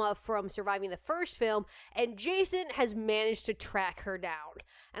trauma from surviving the first film, and Jason has managed to track her down.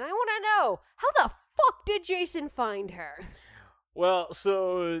 And I want to know, how the fuck did Jason find her? Well,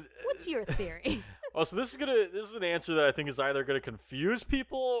 so... What's your theory? Oh, so this is an answer that I think is either gonna confuse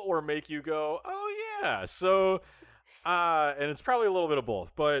people or make you go, oh yeah. So, and it's probably a little bit of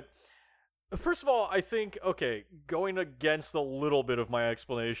both. But first of all, I think, okay, going against a little bit of my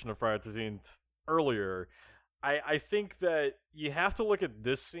explanation of Friday the 13th earlier, I think that you have to look at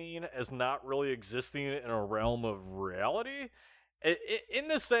this scene as not really existing in a realm of reality. In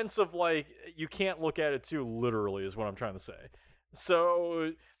the sense of, like, you can't look at it too literally is what I'm trying to say.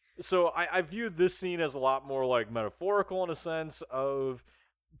 So I view this scene as a lot more like metaphorical in a sense of,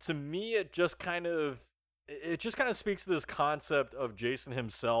 to me, it just kind of speaks to this concept of Jason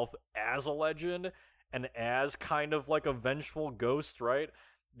himself as a legend and as kind of like a vengeful ghost, right?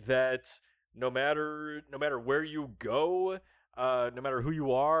 That no matter where you go, no matter who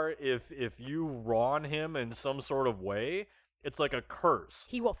you are, if you wrong him in some sort of way, it's like a curse.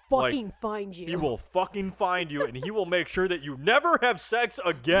 He will fucking find you. He will fucking find you, and he will make sure that you never have sex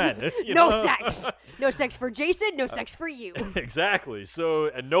again. No sex. No sex for Jason, no sex for you. Exactly. So,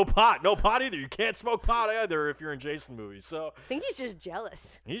 and no pot either. You can't smoke pot either if you're in Jason movies. So I think he's just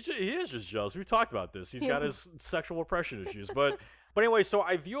jealous. He is just jealous. We've talked about this. He's got his sexual repression issues. But anyway, so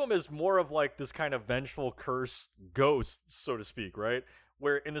I view him as more of like this kind of vengeful curse ghost, so to speak, right?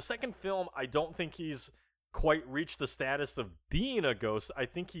 Where in the second film, I don't think he's quite reached the status of being a ghost. I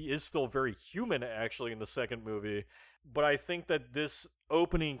think he is still very human, actually, in the second movie. But I think that this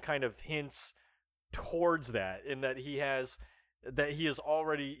opening kind of hints towards that, in that he has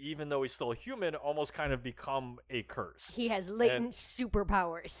already, even though he's still human, almost kind of become a curse. He has latent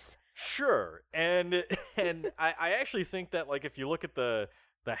superpowers. Sure. And I actually think that, like, if you look at the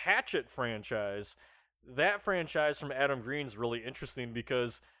Hatchet franchise, that franchise from Adam Green's really interesting,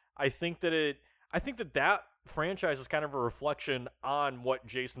 because I think that franchise is kind of a reflection on what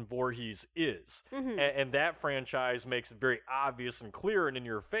Jason Voorhees is. Mm-hmm. And that franchise makes it very obvious and clear and in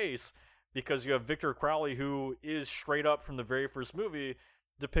your face, because you have Victor Crowley, who is straight up from the very first movie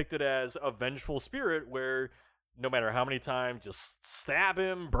depicted as a vengeful spirit, where no matter how many times, just stab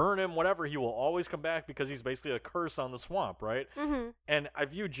him, burn him, whatever, he will always come back because he's basically a curse on the swamp, right? Mm-hmm. And I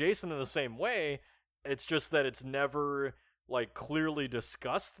view Jason in the same way. It's just that it's never like clearly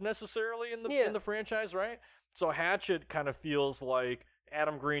discussed necessarily in the franchise, right? So Hatchet kind of feels like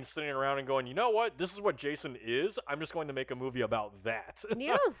Adam Green sitting around and going, you know what? This is what Jason is. I'm just going to make a movie about that.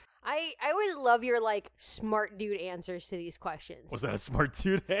 Yeah. I always love your, like, smart dude answers to these questions. Was that a smart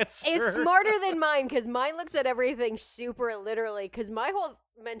dude answer? It's smarter than mine, because mine looks at everything super literally, because my whole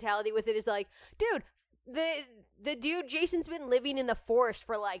mentality with it is like, dude, the dude, Jason's been living in the forest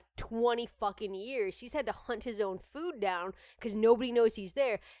for like 20 fucking years. He's had to hunt his own food down because nobody knows he's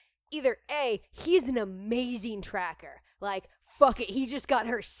there. Either A, he's an amazing tracker. Like, fuck it, he just got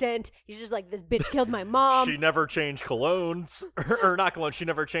her scent. He's just like, this bitch killed my mom. She never changed colognes. Or not cologne, she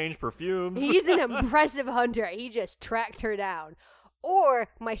never changed perfumes. He's an impressive hunter. He just tracked her down. Or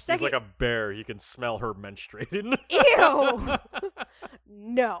my second... He's like a bear. He can smell her menstruating. Ew!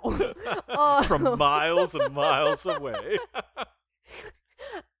 No. From miles and miles away.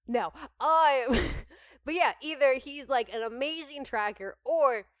 No. But yeah, either he's like an amazing tracker,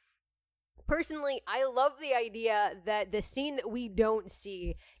 or personally, I love the idea that the scene that we don't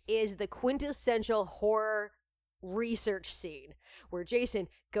see is the quintessential horror research scene where Jason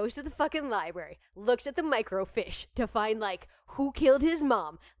goes to the fucking library, looks at the microfiche to find like who killed his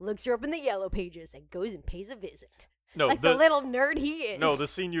mom, looks her up in the yellow pages, and goes and pays a visit. No, like the little nerd he is. No, the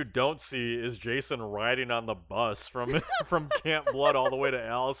scene you don't see is Jason riding on the bus from Camp Blood all the way to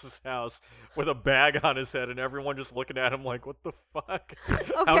Alice's house with a bag on his head, and everyone just looking at him like, what the fuck?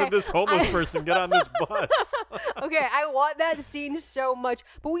 Okay, how did this homeless person get on this bus? Okay, I want that scene so much,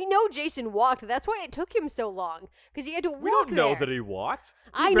 but we know Jason walked. That's why it took him so long, because he had to walk. We don't know there. that he walked.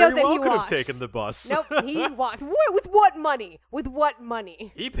 I know that he could walks. have taken the bus. Nope, he walked. With what money? With what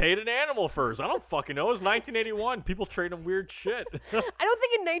money? He paid an animal first. I don't fucking know. It was 1981. People trading weird shit. I don't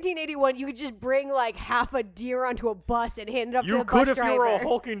think in 1981 you could just bring like half a deer onto a bus and hand it up to the bus driver. You could if you were a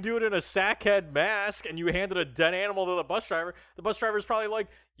hulking dude in a sackhead mask and you handed a dead animal to the bus driver. The bus driver's probably like,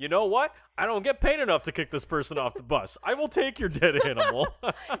 you know what? I don't get paid enough to kick this person off the bus. I will take your dead animal.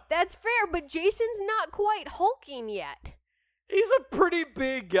 That's fair, but Jason's not quite hulking yet. He's a pretty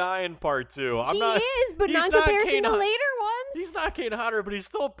big guy in part 2. He is, but not in comparison to later ones. He's not Kane Hodder, but he's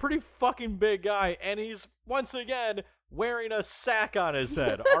still a pretty fucking big guy, and he's, once again, wearing a sack on his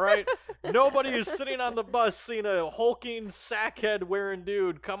head, all right? Nobody is sitting on the bus seeing a hulking sackhead-wearing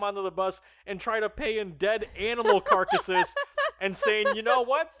dude come onto the bus and try to pay in dead animal carcasses and saying, you know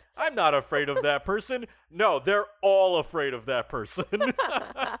what? I'm not afraid of that person. No, they're all afraid of that person.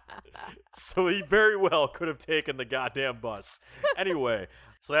 So he very well could have taken the goddamn bus. Anyway,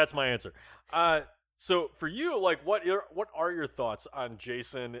 so that's my answer. So for you, like, what are your thoughts on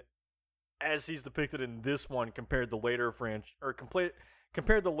Jason as he's depicted in this one compared to later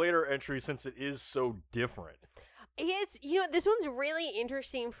compared to later entries, since it is so different? It's, this one's really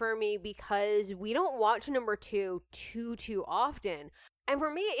interesting for me because we don't watch number 2 too often. And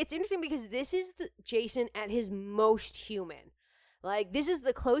for me, it's interesting because this is Jason at his most human. Like, this is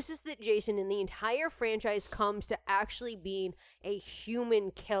the closest that Jason in the entire franchise comes to actually being a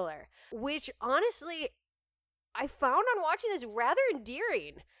human killer, which honestly, I found on watching this rather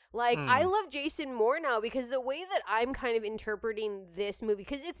endearing. Like, I love Jason more now because the way that I'm kind of interpreting this movie,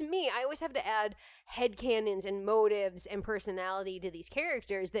 because it's me, I always have to add headcanons and motives and personality to these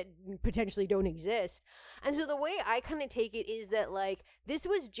characters that potentially don't exist. And so the way I kind of take it is that, like, this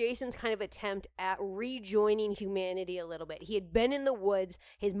was Jason's kind of attempt at rejoining humanity a little bit. He had been in the woods,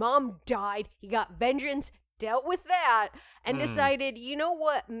 his mom died, he got vengeance, dealt with that, and decided, you know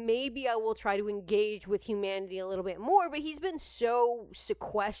what, maybe I will try to engage with humanity a little bit more, but he's been so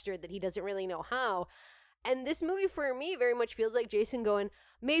sequestered that he doesn't really know how. And this movie for me very much feels like Jason going,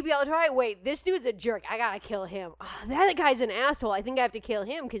 maybe I'll try. Wait, this dude's a jerk. I gotta kill him. That guy's an asshole. I think I have to kill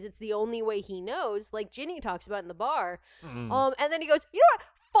him because it's the only way he knows, like Ginny talks about in the bar. And then he goes, you know what?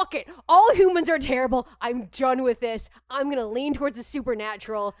 Fuck it. All humans are terrible. I'm done with this. I'm going to lean towards the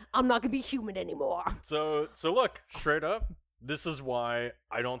supernatural. I'm not going to be human anymore. So look, straight up, this is why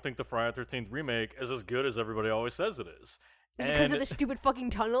I don't think the Friday the 13th remake is as good as everybody always says it is. Is it because of the stupid fucking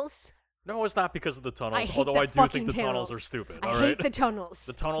tunnels? No, it's not because of the tunnels, I although hate I the do fucking think the tunnels tunnels. are stupid, I all right? hate the tunnels.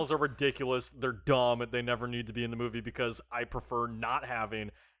 The tunnels are ridiculous. They're dumb. They never need to be in the movie because I prefer not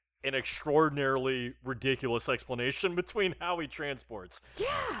having an extraordinarily ridiculous explanation between how he transports.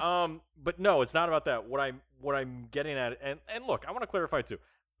 Yeah. But no, it's not about that. What I'm getting at, and look, I want to clarify too.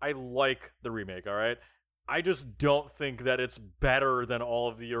 I like the remake, all right? I just don't think that it's better than all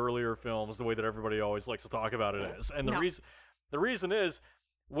of the earlier films the way that everybody always likes to talk about it is. And the reason is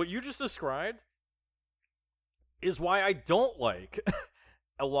what you just described is why I don't like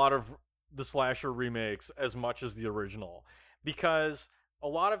a lot of the slasher remakes as much as the original. Because a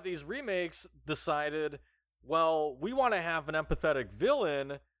lot of these remakes decided, well, we want to have an empathetic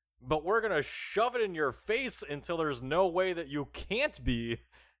villain, but we're going to shove it in your face until there's no way that you can't be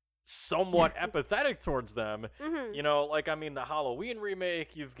somewhat empathetic towards them. Mm-hmm. You know, like, I mean, the Halloween remake,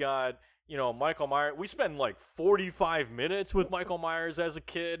 you've got, you know, Michael Myers. We spend like 45 minutes with Michael Myers as a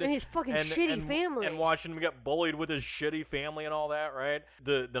kid. And his fucking shitty family. And watching him get bullied with his shitty family and all that, right?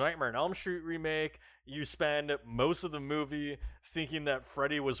 The Nightmare on Elm Street remake, you spend most of the movie thinking that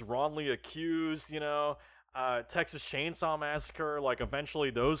Freddy was wrongly accused, you know? Texas Chainsaw Massacre, like, eventually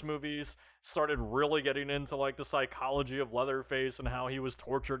those movies started really getting into, like, the psychology of Leatherface and how he was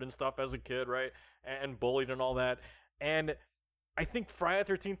tortured and stuff as a kid, right? And bullied and all that. And I think Friday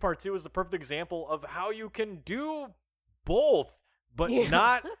the 13th Part 2 is the perfect example of how you can do both, but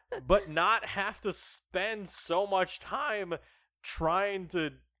not have to spend so much time trying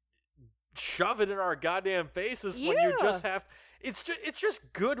to shove it in our goddamn faces when you just have... It's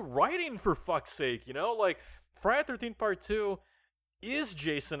just good writing, for fuck's sake, you know? Like, Friday the 13th Part 2 is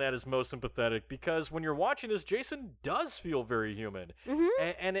Jason at his most sympathetic because when you're watching this, Jason does feel very human.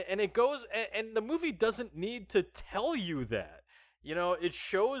 Mm-hmm. And it goes... And the movie doesn't need to tell you that. You know, it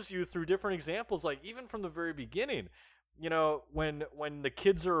shows you through different examples, like, even from the very beginning. You know, when the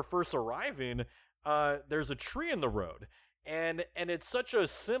kids are first arriving, there's a tree in the road. And it's such a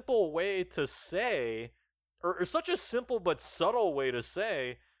simple way to say... Or such a simple but subtle way to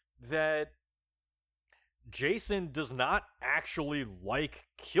say that Jason does not actually like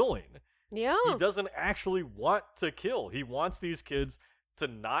killing. Yeah. He doesn't actually want to kill. He wants these kids to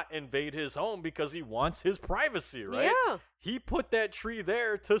not invade his home because he wants his privacy, right? Yeah. He put that tree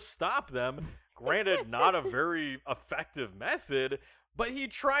there to stop them. Granted, not a very effective method, but he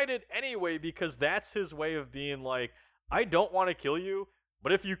tried it anyway because that's his way of being like, I don't want to kill you,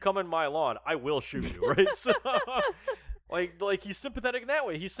 but if you come in my lawn, I will shoot you, right? So, like he's sympathetic in that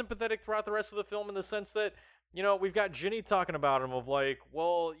way. He's sympathetic throughout the rest of the film in the sense that, you know, we've got Ginny talking about him of like,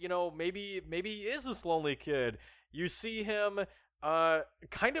 well, you know, maybe he is this lonely kid. You see him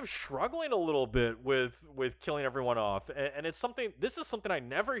kind of struggling a little bit with killing everyone off, and it's something. This is something I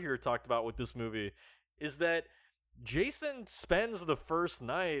never hear talked about with this movie, is that Jason spends the first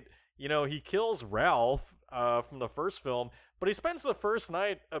night. He kills Ralph from the first film, but he spends the first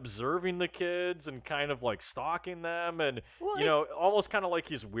night observing the kids and kind of like stalking them, and almost kind of like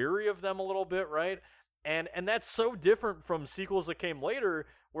he's weary of them a little bit, right? And that's so different from sequels that came later,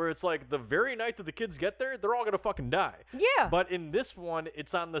 where it's like the very night that the kids get there, they're all gonna fucking die. Yeah. But in this one,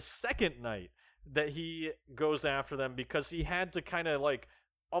 it's on the second night that he goes after them, because he had to kind of like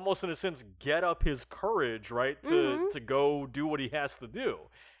almost in a sense get up his courage, right, to go do what he has to do.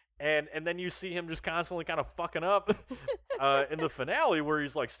 And then you see him just constantly kind of fucking up in the finale, where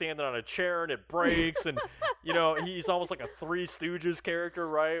he's like standing on a chair and it breaks, and he's almost like a Three Stooges character,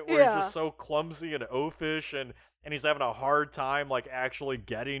 right? Where he's just so clumsy and oafish, and he's having a hard time like actually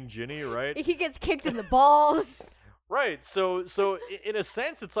getting Ginny, right? He gets kicked in the balls. Right. So in a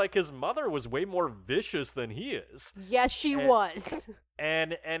sense, it's like his mother was way more vicious than he is. Yes, she was.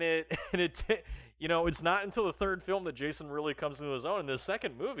 And it's not until the third film that Jason really comes into his own. In the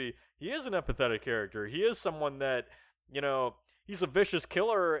second movie, he is an empathetic character. He is someone that, he's a vicious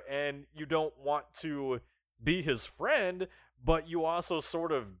killer, and you don't want to be his friend, but you also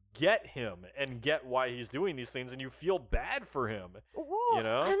sort of get him and get why he's doing these things, and you feel bad for him. Well, and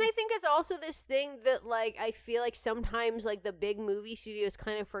I think it's also this thing that, like, I feel like sometimes, like, the big movie studios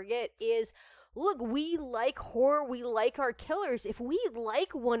kind of forget is, look, we like horror, we like our killers. If we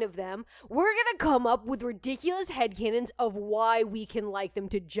like one of them, we're gonna come up with ridiculous headcanons of why we can like them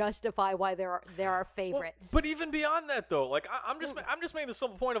to justify why they're our favorites. Well, but even beyond that, though, like I'm just making the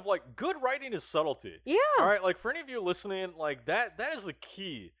simple point of like good writing is subtlety. Yeah. All right, like for any of you listening, like that is the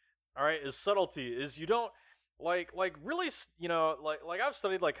key. All right, is subtlety. Is you don't like really, like I've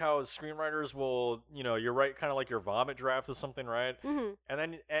studied like how screenwriters will, you write kind of like your vomit draft of something, right? Mm-hmm. And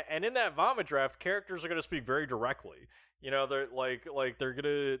then and in that vomit draft, characters are going to speak very directly. They're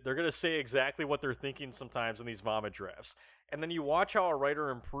they're gonna say exactly what they're thinking sometimes in these vomit drafts. And then you watch how a writer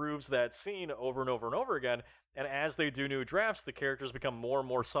improves that scene over and over and over again. And as they do new drafts, the characters become more and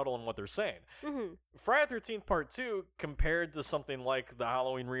more subtle in what they're saying. Mm-hmm. Friday the 13th Part 2, compared to something like the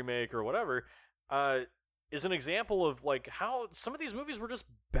Halloween remake or whatever, is an example of like how some of these movies were just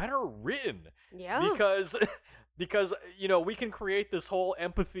better written. Yeah. Because we can create this whole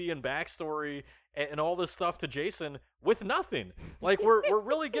empathy and backstory and all this stuff to Jason with nothing. Like we're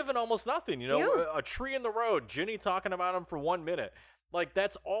really given almost nothing. A tree in the road, Ginny talking about him for 1 minute. Like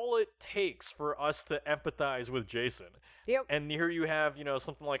that's all it takes for us to empathize with Jason. Yep. And here you have,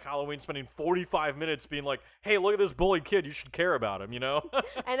 something like Halloween spending 45 minutes being like, hey, look at this bullied kid. You should care about him,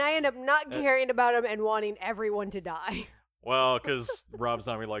 And I end up not caring about him and wanting everyone to die. Well, because Rob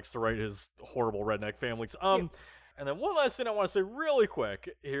Zombie likes to write his horrible redneck families. And then one last thing I want to say really quick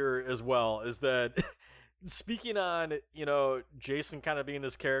here as well is that speaking on, Jason kind of being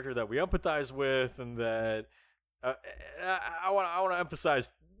this character that we empathize with, and that I want to emphasize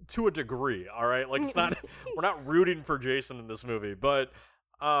to a degree, all right? Like it's not we're not rooting for Jason in this movie, but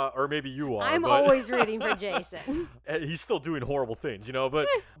or maybe you are. I'm always rooting for Jason. He's still doing horrible things,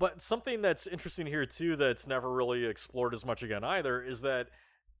 but something that's interesting here too that's never really explored as much again either is that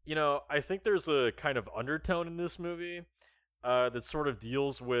I think there's a kind of undertone in this movie that sort of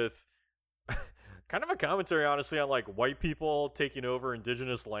deals with kind of a commentary, honestly, on like white people taking over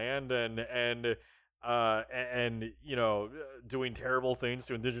indigenous land and doing terrible things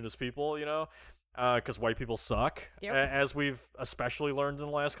to indigenous people, because white people suck, as we've especially learned in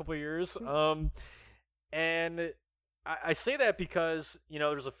the last couple of years. And I say that because,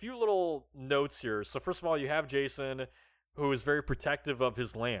 there's a few little notes here. So first of all, you have Jason, who is very protective of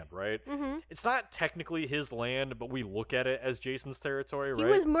his land, right? Mm-hmm. It's not technically his land, but we look at it as Jason's territory, right?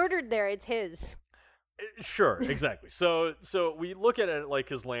 He was murdered there. It's his. Sure, exactly. So we look at it like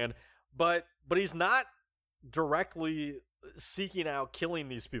his land, but he's not directly seeking out killing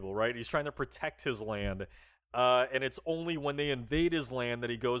these people, right? He's trying to protect his land, and it's only when they invade his land that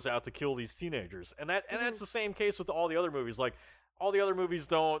he goes out to kill these teenagers. And that's the same case with all the other movies. Like all the other movies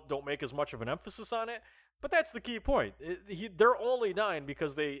don't make as much of an emphasis on it, but that's the key point. They're only dying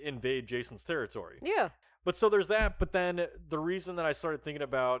because they invade Jason's territory. Yeah. But so there's that. But then the reason that I started thinking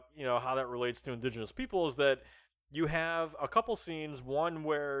about how that relates to indigenous people is that you have a couple scenes. One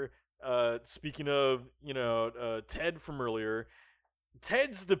where speaking of, Ted from earlier,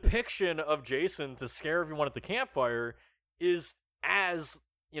 Ted's depiction of Jason to scare everyone at the campfire is as,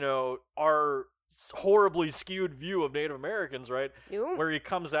 our horribly skewed view of Native Americans, right? Ew. Where he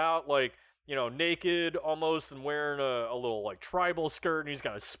comes out like, naked almost and wearing a little like tribal skirt, and he's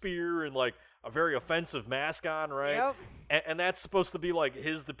got a spear and like a very offensive mask on, right? Yep. And that's supposed to be like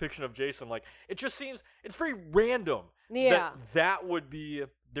his depiction of Jason. Like, it just seems it's very random. Yeah. That would be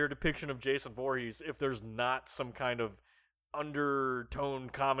their depiction of Jason Voorhees if there's not some kind of undertone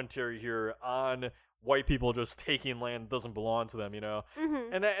commentary here on white people just taking land that doesn't belong to them, you know?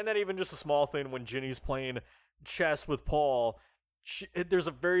 Mm-hmm. And then even just a small thing when Ginny's playing chess with Paul, there's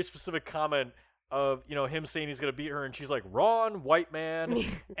a very specific comment of, you know, him saying he's going to beat her, and she's like, "Ron, white man."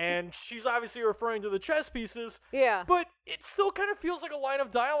 And she's obviously referring to the chess pieces. Yeah. But it still kind of feels like a line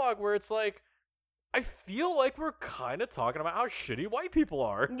of dialogue where it's like, I feel like we're kind of talking about how shitty white people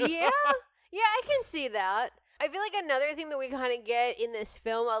are. Yeah, I can see that. I feel like another thing that we kind of get in this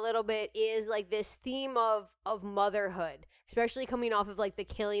film a little bit is like this theme of motherhood, especially coming off of like the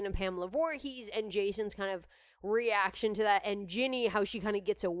killing of Pamela Voorhees and Jason's kind of reaction to that, and Ginny, how she kind of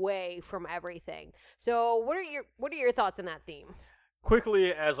gets away from everything. So what are your thoughts on that theme?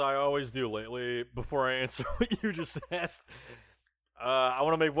 Quickly, as I always do lately, before I answer what you just asked, I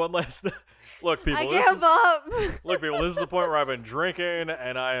want to make one last look, people. I give up. Look, people. This is the point where I've been drinking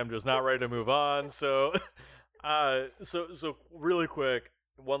and I am just not ready to move on. So, so really quick,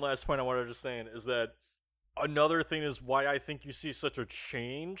 one last point I wanted to say is that another thing is why I think you see such a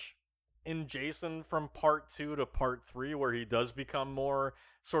change in Jason from part 2 to part 3, where he does become more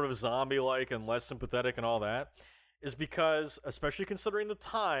sort of zombie-like and less sympathetic and all that, is because, especially considering the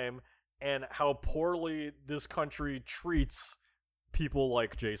time and how poorly this country treats people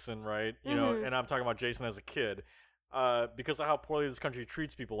like Jason, right? You know, and I'm talking about Jason as a kid, because of how poorly this country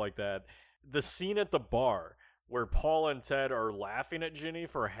treats people like that. The scene at the bar where Paul and Ted are laughing at Ginny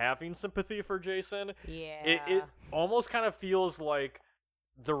for having sympathy for Jason, it almost kind of feels like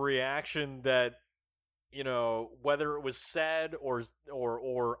the reaction that, you know, whether it was said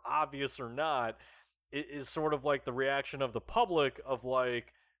or obvious or not, it is sort of like the reaction of the public of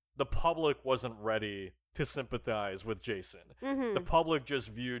like, the public wasn't ready to sympathize with Jason. Mm-hmm. The public just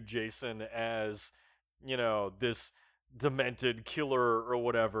viewed Jason as, you know, this demented killer or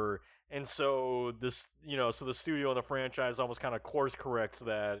whatever. And so this, you know, so the studio and the franchise almost kind of course corrects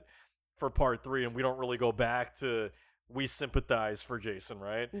that for part 3, and we don't really go back to we sympathize for Jason,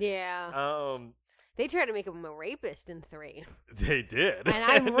 right? Yeah. They tried to make him a rapist in 3. They did. And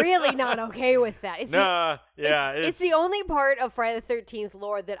I'm really not okay with that. It's it's the only part of Friday the 13th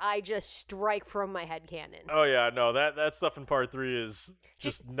lore that I just strike from my headcanon. Oh yeah, no, that stuff in part 3 is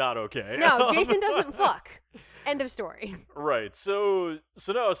just not okay. No, Jason doesn't fuck. End of story. Right. So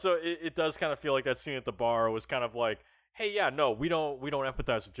it does kind of feel like that scene at the bar was kind of like, hey, yeah, no, we don't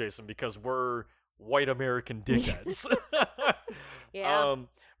empathize with Jason because we're white American dickheads. Yeah.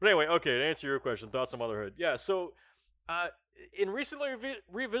 But anyway, okay, to answer your question, thoughts on motherhood. Yeah, so in recently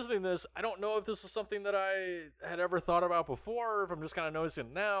revisiting this, I don't know if this is something that I had ever thought about before, or if I'm just kind of noticing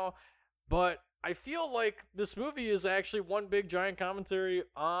it now, but I feel like this movie is actually one big giant commentary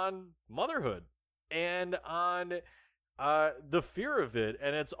on motherhood and on the fear of it,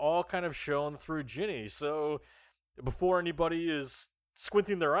 and it's all kind of shown through Ginny. So before anybody is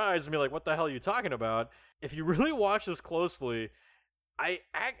squinting their eyes and be like, what the hell are you talking about? If you really watch this closely,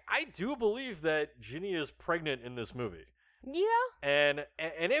 I do believe that Ginny is pregnant in this movie. Yeah. And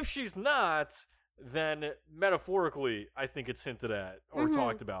if she's not, then metaphorically, I think it's hinted at or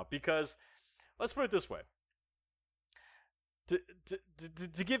talked about. Because, let's put it this way.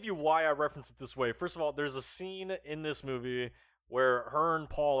 To give you why I reference it this way, first of all, there's a scene in this movie where her and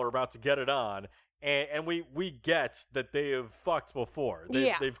Paul are about to get it on, and we get that they have fucked before.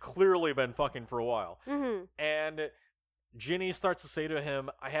 They've clearly been fucking for a while. Mm-hmm. And Ginny starts to say to him,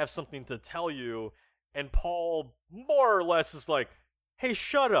 I have something to tell you, and Paul more or less is like, hey,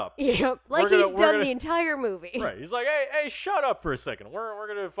 shut up. Yep, like he's done the entire movie. Right, he's like, hey, shut up for a second. We're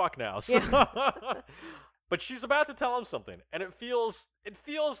gonna fuck now. So, yeah. But she's about to tell him something, and it feels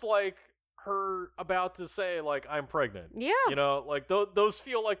like her about to say, like, I'm pregnant. Yeah. You know, like, those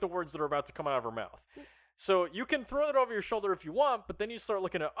feel like the words that are about to come out of her mouth. So you can throw that over your shoulder if you want, but then you start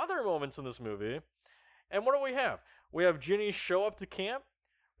looking at other moments in this movie, and what do we have? We have Ginny show up to camp.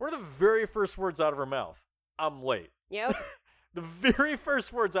 What are the very first words out of her mouth? I'm late. Yep. The very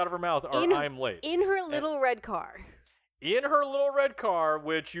first words out of her mouth are, I'm late. In her little red car. In her little red car,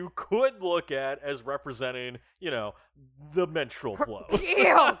 which you could look at as representing, you know, the menstrual flow. Ew,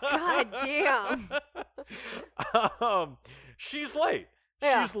 god damn. She's late.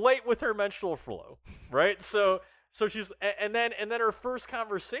 Yeah. She's late with her menstrual flow, right? So she's, and then her first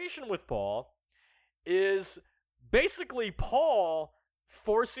conversation with Paul is basically Paul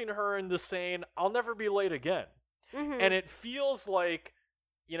forcing her into saying, I'll never be late again. Mm-hmm. And it feels like,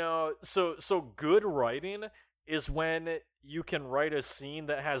 you know, so good writing is when you can write a scene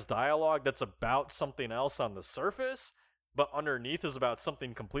that has dialogue that's about something else on the surface, but underneath is about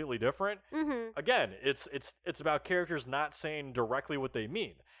something completely different. Mm-hmm. Again, it's about characters not saying directly what they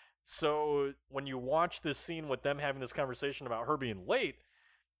mean. So when you watch this scene with them having this conversation about her being late,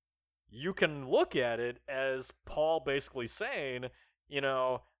 you can look at it as Paul basically saying,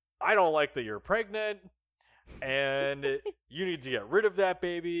 I don't like that you're pregnant, and you need to get rid of that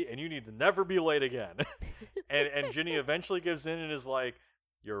baby, and you need to never be late again. and Ginny eventually gives in and is like,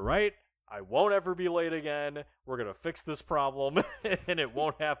 you're right, I won't ever be late again. We're going to fix this problem, and it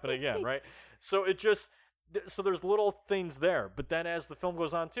won't happen again, right? So so there's little things there. But then as the film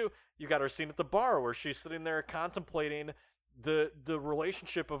goes on, too, you got her scene at the bar where she's sitting there contemplating the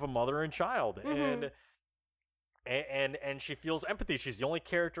relationship of a mother and child. Mm-hmm. And she feels empathy. She's the only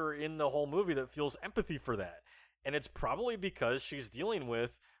character in the whole movie that feels empathy for that. And it's probably because she's dealing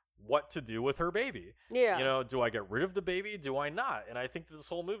with what to do with her baby. Yeah. Do I get rid of the baby? Do I not? And I think that this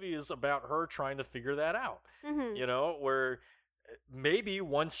whole movie is about her trying to figure that out. Mm-hmm. Where maybe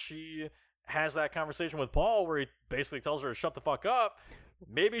once she has that conversation with Paul where he basically tells her to shut the fuck up,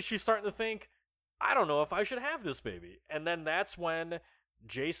 maybe she's starting to think, I don't know if I should have this baby. And then that's when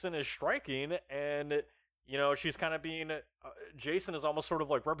Jason is striking, and she's kind of being Jason is almost sort of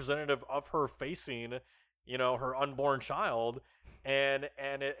like representative of her facing her unborn child, and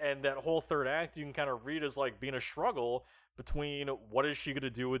that whole third act you can kind of read as like being a struggle between what is she going to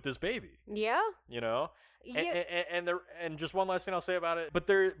do with this baby. Yeah. Yeah. And just one last thing I'll say about it, but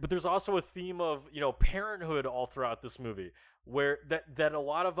there's also a theme of parenthood all throughout this movie, where that a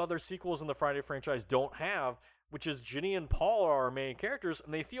lot of other sequels in the Friday franchise don't have, which is Ginny and Paul are our main characters,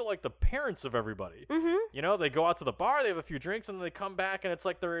 and they feel like the parents of everybody. Mm-hmm. They go out to the bar, they have a few drinks, and then they come back, and it's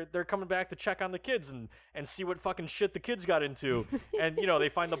like they're coming back to check on the kids and see what fucking shit the kids got into, and they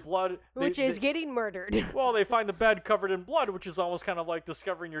find the blood, which is getting murdered. Well, they find the bed covered in blood, which is almost kind of like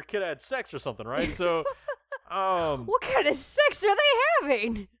discovering your kid had sex or something, right? So, what kind of sex are they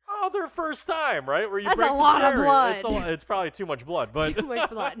having? Oh, their first time, right? Where you That's break a the lot of cherry. blood. It's probably too much blood, but Too much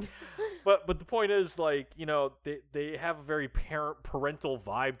blood. but the point is, like, they have a very parental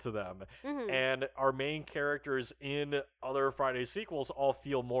vibe to them, and our main characters in other Friday sequels all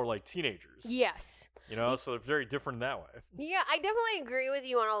feel more like teenagers. Yes. So they're very different in that way. Yeah, I definitely agree with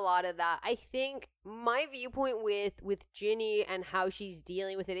you on a lot of that. I think my viewpoint with Ginny and how she's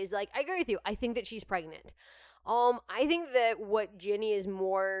dealing with it is like, I agree with you. I think that she's pregnant. I think that what Ginny is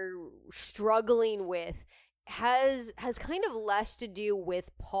more struggling with has kind of less to do with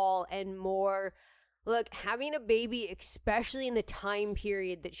Paul and more, look, having a baby, especially in the time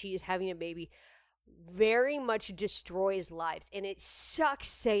period that she is having a baby, very much destroys lives. And it sucks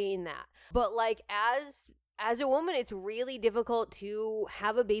saying that. But like, as a woman, it's really difficult to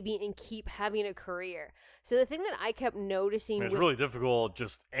have a baby and keep having a career. So the thing that I kept noticing... It's really difficult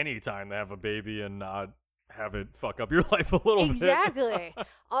just any time to have a baby and not have it fuck up your life a little bit. Exactly.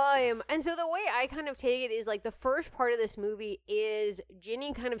 And so the way I kind of take it is like the first part of this movie is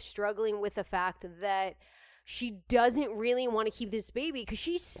Ginny kind of struggling with the fact that she doesn't really want to keep this baby because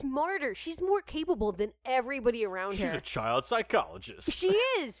she's smarter. She's more capable than everybody around her. She's a child psychologist. She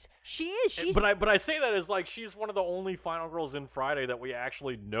is. She's... But I say that as like she's one of the only final girls in Friday that we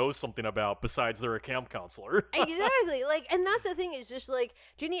actually know something about besides they're a camp counselor. Exactly. Like, and that's the thing is just like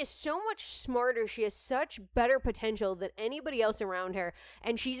Ginny is so much smarter. She has such better potential than anybody else around her,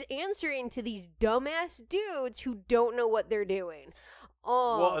 and she's answering to these dumbass dudes who don't know what they're doing.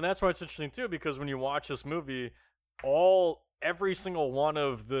 Well, and that's why it's interesting too, because when you watch this movie, every single one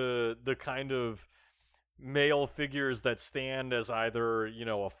of the kind of male figures that stand as either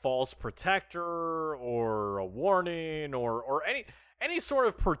a false protector or a warning or any sort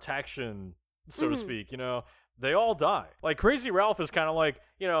of protection, so to speak, they all die. Like Crazy Ralph is kind of like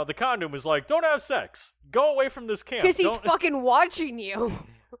the condom is like, don't have sex, go away from this camp, because he's fucking watching you.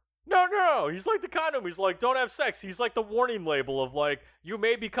 No, he's like the condom. He's like, don't have sex. He's like the warning label of like, you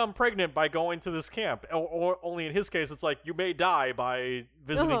may become pregnant by going to this camp. Or only in his case, it's like, you may die by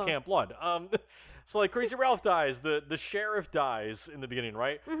visiting Camp Blood. So like Crazy Ralph dies. The sheriff dies in the beginning,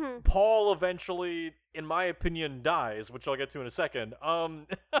 right? Mm-hmm. Paul eventually, in my opinion, dies, which I'll get to in a second.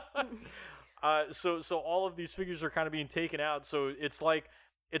 So all of these figures are kind of being taken out. So it's like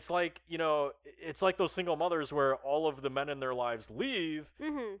it's like those single mothers where all of the men in their lives leave,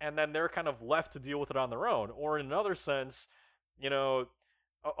 and then they're kind of left to deal with it on their own. Or in another sense, a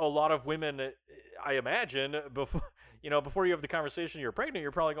lot of women, I imagine, before you have the conversation you're pregnant,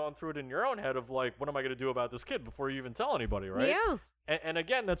 you're probably going through it in your own head of like, what am I going to do about this kid before you even tell anybody, right? Yeah. And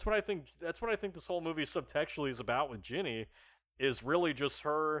again, that's what I think this whole movie subtextually is about with Ginny, is really just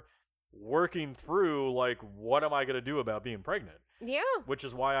her working through, like, what am I going to do about being pregnant? Yeah. Which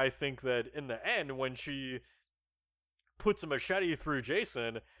is why I think that in the end, when she puts a machete through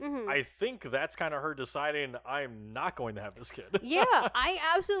Jason, I think that's kind of her deciding, I'm not going to have this kid. Yeah, I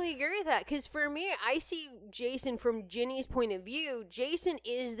absolutely agree with that. Because for me, I see Jason from Ginny's point of view. Jason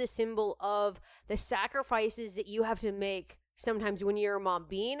is the symbol of the sacrifices that you have to make sometimes when you're a mom.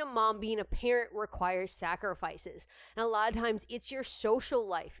 Being a parent requires sacrifices. And a lot of times it's your social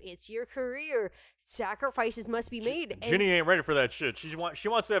life, it's your career. Sacrifices must be made. Ginny ain't ready for that shit. She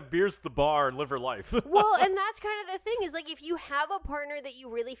wants to have beers at the bar and live her life. Well, and that's kind of the thing is, like, if you have a partner that you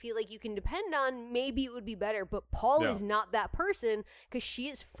really feel like you can depend on, maybe it would be better. But Paul is not that person, because she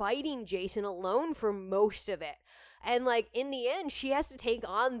is fighting Jason alone for most of it. And, like, in the end, she has to take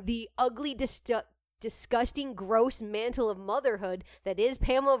on the ugly, disgusting, gross mantle of motherhood that is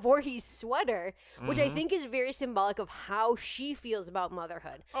Pamela Voorhees' sweater, which I think is very symbolic of how she feels about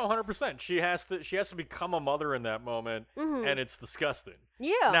motherhood. Oh, 100%. She has to become a mother in that moment, and it's disgusting.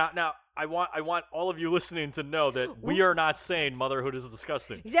 Yeah. Now I want all of you listening to know that we are not saying motherhood is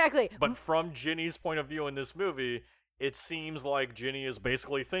disgusting. Exactly. But from Ginny's point of view in this movie, it seems like Ginny is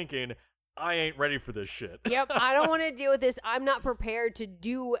basically thinking, I ain't ready for this shit. Yep, I don't want to deal with this. I'm not prepared to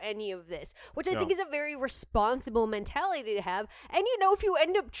do any of this, which I think is a very responsible mentality to have. And, you know, if you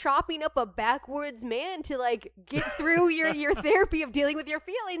end up chopping up a backwoods man to, like, get through your therapy of dealing with your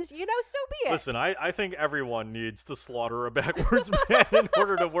feelings, you know, so be it. Listen, I think everyone needs to slaughter a backwards man in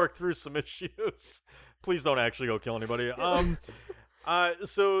order to work through some issues. Please don't actually go kill anybody.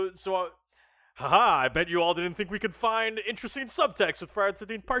 Haha, I bet you all didn't think we could find interesting subtext with Friday the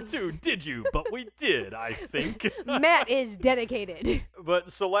 13th Part 2, did you? But we did, I think. Matt is dedicated. But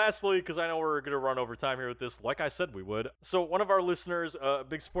so lastly, because I know we're going to run over time here with this, like I said we would. So one of our listeners, a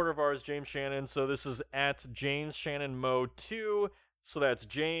big supporter of ours, James Shannon. So this is at James Shannon Mo 2. So that's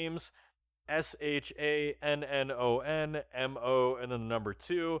James, SHANNONMO, and then the number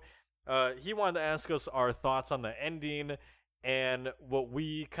 2. He wanted to ask us our thoughts on the ending and what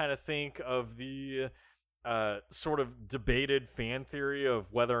we kind of think of the sort of debated fan theory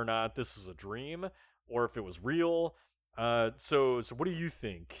of whether or not this is a dream or if it was real. So what do you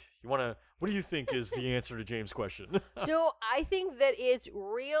think? What do you think is the answer to James' question? So I think that it's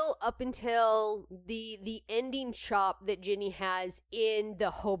real up until the ending chop that Ginny has in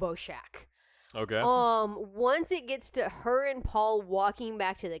the hobo shack. Okay. Once it gets to her and Paul walking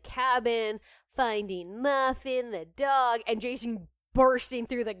back to the cabin, finding Muffin, the dog, and Jason bursting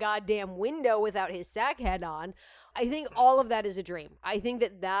through the goddamn window without his sack head on, I think all of that is a dream. I think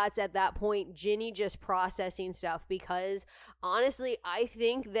that that's at that point Ginny just processing stuff, because honestly, I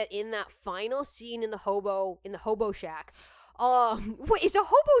think that in that final scene in the hobo shack, wait, it's a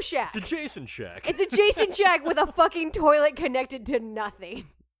hobo shack. It's a Jason shack. It's a Jason shack with a fucking toilet connected to nothing.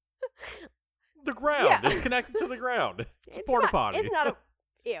 The ground. Yeah. It's connected to the ground. It's a porta potty. It's not a...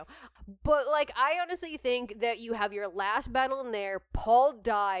 Ew. But, like, I honestly think that you have your last battle in there. Paul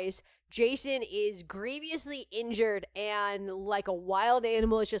dies. Jason is grievously injured, and like a wild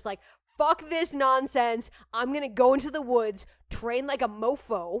animal is just like, fuck this nonsense. I'm gonna go into the woods, train like a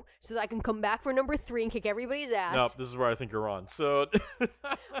mofo, so that I can come back for number 3 and kick everybody's ass. Nope, this is where I think you're on. So...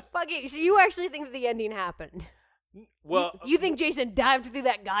 Fuck it. So you actually think that the ending happened? Well, you think Jason dived through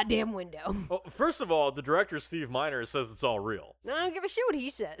that goddamn window? Well, first of all, the director Steve Miner says it's all real. I don't give a shit what he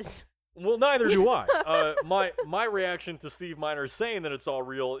says. Well, neither do I. My reaction to Steve Miner saying that it's all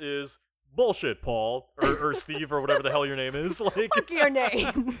real is bullshit, Paul or Steve or whatever the hell your name is. Like, fuck your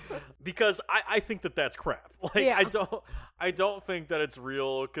name. Because I think that that's crap. Like, yeah. I don't think that it's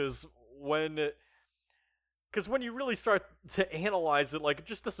real, because when you really start to analyze it, like, it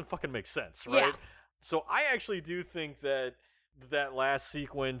just doesn't fucking make sense, right? Yeah. So I actually do think that last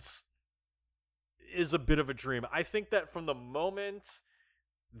sequence is a bit of a dream. I think that from the moment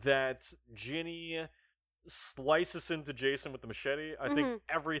that Ginny slices into Jason with the machete, I think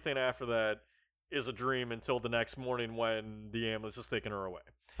everything after that is a dream until the next morning when the ambulance is taking her away.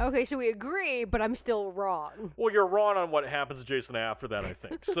 Okay, so we agree, but I'm still wrong. Well, you're wrong on what happens to Jason after that, I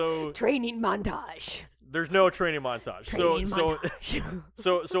think. So training montage. There's no training montage. Montage.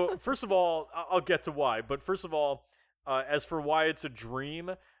 So first of all, I'll get to why. But first of all, as for why it's a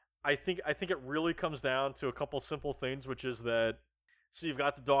dream, I think it really comes down to a couple simple things, which is that, so you've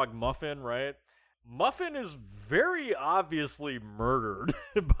got the dog Muffin, right? Muffin is very obviously murdered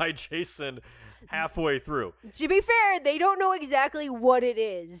by Jason halfway through. To be fair, they don't know exactly what it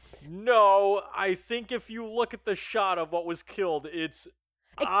is. No, I think if you look at the shot of what was killed, it's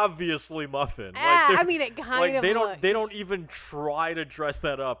obviously Muffin. I mean, it kind of they don't even try to dress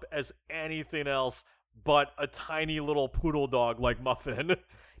that up as anything else but a tiny little poodle dog like Muffin.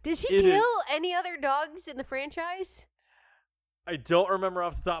 Does he kill any other dogs in the franchise? I don't remember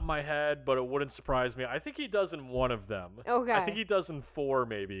off the top of my head, but it wouldn't surprise me. I think he does in one of them. Okay. I think he does in 4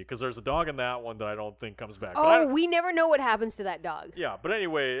 maybe, because there's a dog in that one that I don't think comes back. Oh, we never know what happens to that dog. Yeah, but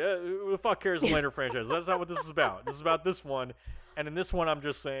anyway, who the fuck cares the later franchise? That's not what this is about. This is about this one. And in this one, I'm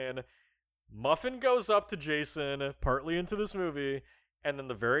just saying, Muffin goes up to Jason partly into this movie, and then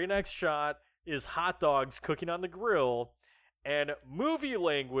the very next shot is hot dogs cooking on the grill, and movie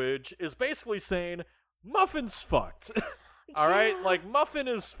language is basically saying, Muffin's fucked. All right, like Muffin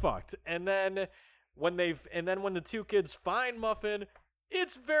is fucked, and then when the 2 kids find Muffin,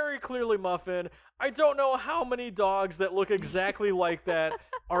 it's very clearly Muffin. I don't know how many dogs that look exactly like that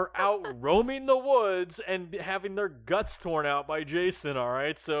are out roaming the woods and having their guts torn out by Jason. All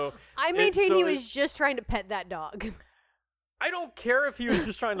right, so I maintain he was just trying to pet that dog. I don't care if he was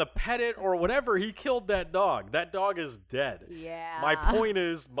just trying to pet it or whatever. He killed that dog. That dog is dead. Yeah. My point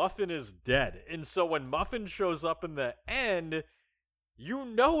is, Muffin is dead. And so when Muffin shows up in the end, you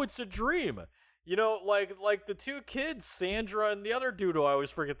know it's a dream. You know, like the 2 kids, Sandra and the other dude who I always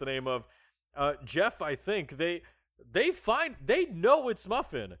forget the name of, Jeff, I think, they know it's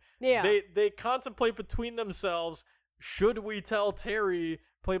Muffin. Yeah. They contemplate between themselves, should we tell Terry,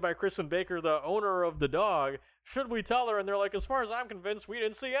 played by Kristen Baker, the owner of the dog, should we tell her? And they're like, as far as I'm convinced, we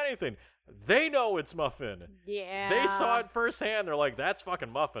didn't see anything. They know it's Muffin. Yeah. They saw it firsthand. They're like, that's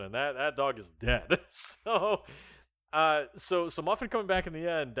fucking Muffin, and that dog is dead. So Muffin coming back in the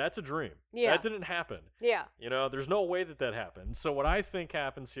end, that's a dream. Yeah. That didn't happen. Yeah. You know, there's no way that happened. So what I think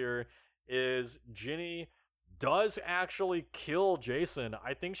happens here is Ginny does actually kill Jason.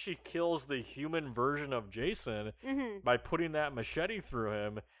 I think she kills the human version of Jason by putting that machete through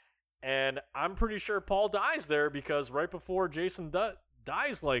him. And I'm pretty sure Paul dies there, because right before Jason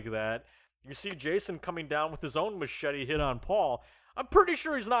dies like that, you see Jason coming down with his own machete hit on Paul. I'm pretty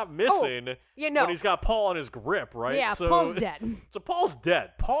sure he's not missing when he's got Paul in his grip, right? Yeah, so, Paul's dead. So Paul's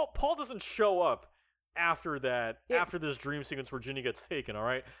dead. Paul doesn't show up after that, after this dream sequence where Ginny gets taken, all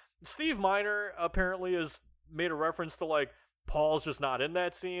right? Steve Miner apparently has made a reference to, like, Paul's just not in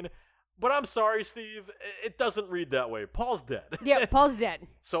that scene. But I'm sorry, Steve, it doesn't read that way. Paul's dead. Yeah, Paul's dead.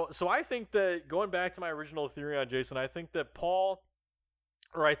 So I think that, going back to my original theory on Jason, I think that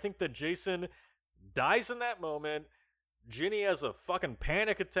Jason dies in that moment. Ginny has a fucking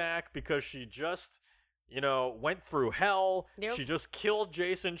panic attack because she just, went through hell. Yep. She just killed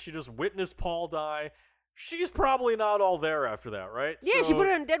Jason. She just witnessed Paul die. She's probably not all there after that, right? Yeah, she put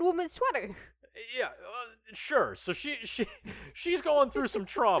on a dead woman's sweater. Yeah, sure. So she's going through some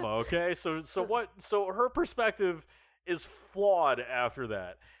trauma, okay? So her perspective is flawed after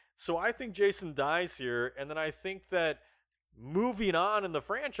that. So I think Jason dies here, and then I think that moving on in the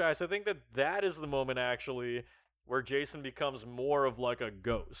franchise, I think that is the moment actually where Jason becomes more of like a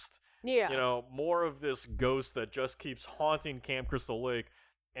ghost. Yeah. More of this ghost that just keeps haunting Camp Crystal Lake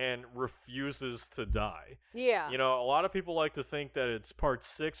and refuses to die. Yeah. A lot of people like to think that it's part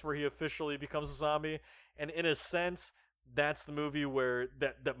 6 where he officially becomes a zombie, and in a sense, that's the movie where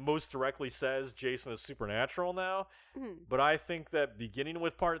that most directly says Jason is supernatural now. But I think that beginning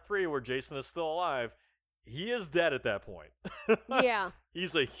with part 3, where Jason is still alive, he is dead at that point. Yeah.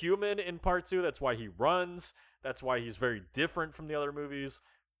 He's a human in part 2. That's why he runs. That's why he's very different from the other movies.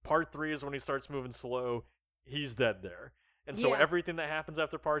 Part 3 is when he starts moving slow. He's dead there. And so everything that happens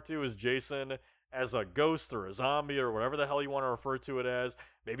after part 2 is Jason as a ghost or a zombie or whatever the hell you want to refer to it as.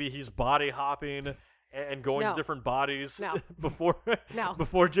 Maybe he's body hopping and going to different bodies before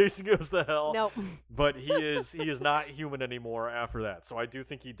Jason goes to hell. Nope. But he is not human anymore after that. So I do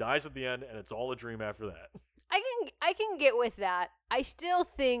think he dies at the end, and it's all a dream after that. I can get with that. I still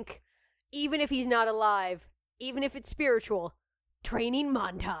think, even if he's not alive, even if it's spiritual, training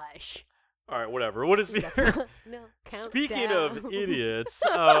montage. All right, whatever. What is your... Speaking countdown. of idiots,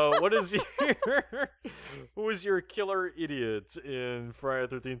 what is who is your killer idiot in Friday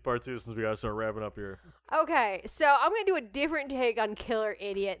the 13th Part 2, since we gotta start wrapping up here? Okay, so I'm gonna do a different take on killer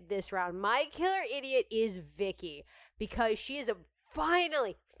idiot this round. My killer idiot is Vicky, because she is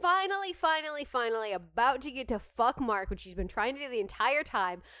finally about to get to fuck Mark, which she's been trying to do the entire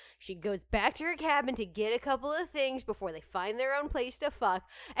time. She goes back to her cabin to get a couple of things before they find their own place to fuck,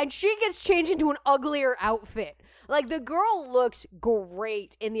 and she gets changed into an uglier outfit. Like, the girl looks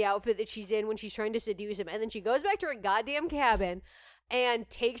great in the outfit that she's in when she's trying to seduce him, and then she goes back to her goddamn cabin and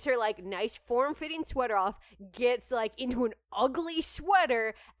takes her, like, nice form-fitting sweater off, gets, like, into an ugly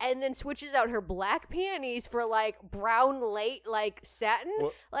sweater, and then switches out her black panties for, like, brown late, like, satin.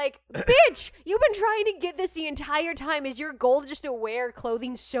 What? Like, bitch, you've been trying to get this the entire time. Is your goal just to wear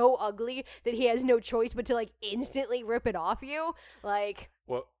clothing so ugly that he has no choice but to, like, instantly rip it off you? Like...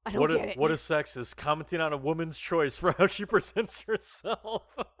 I don't get it. What is sexist? Commenting on a woman's choice for how she presents herself.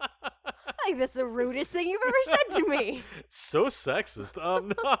 I think that's the rudest thing you've ever said to me. So sexist.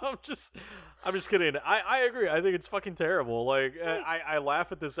 No, I'm just kidding. I agree. I think it's fucking terrible. Like I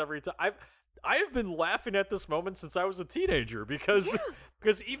laugh at this every time. I have been laughing at this moment since I was a teenager because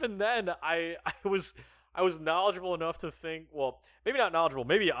even then I was knowledgeable enough to think, well, maybe not knowledgeable,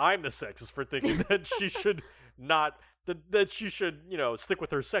 maybe I'm the sexist for thinking that she should not that she should, stick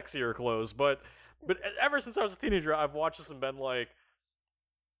with her sexier clothes, but ever since I was a teenager, I've watched this and been like,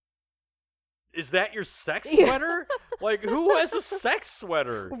 is that your sex sweater? Like, who has a sex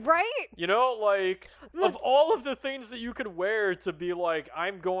sweater? Right? Like, of all of the things that you could wear to be like,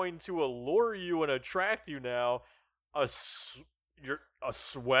 I'm going to allure you and attract you now, a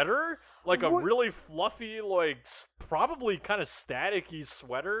sweater? Like, a really fluffy, like, probably kind of staticky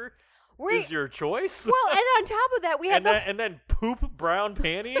sweater is your choice? Well, and on top of that, we had and then poop brown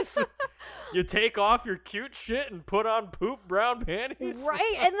panties? You take off your cute shit and put on poop brown panties?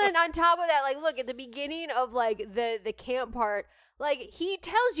 Right? And then on top of that, like, look, at the beginning of, like, the camp part, like,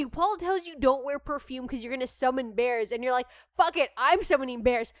 Paul tells you don't wear perfume because you're going to summon bears. And you're like, fuck it, I'm summoning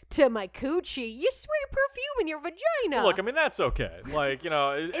bears to my coochie. You spray perfume in your vagina. Look, I mean, that's okay. Like,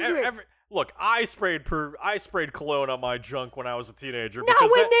 look, I sprayed cologne on my junk when I was a teenager. Not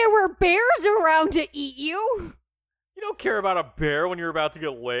when there were bears around to eat you. You don't care about a bear when you're about to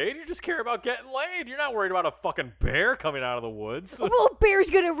get laid. You just care about getting laid. You're not worried about a fucking bear coming out of the woods. Well, a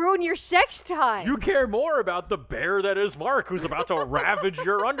bear's gonna ruin your sex time. You care more about the bear that is Mark, who's about to ravage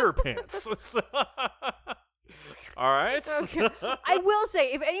your underpants. All right. Okay. I will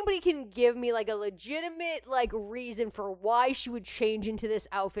say, if anybody can give me like a legitimate reason for why she would change into this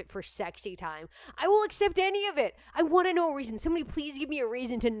outfit for sexy time, I will accept any of it. I want to know a reason. Somebody please give me a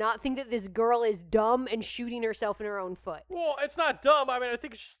reason to not think that this girl is dumb and shooting herself in her own foot. Well, it's not dumb. I mean, I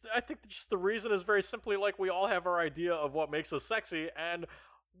think just the reason is very simply like we all have our idea of what makes us sexy, and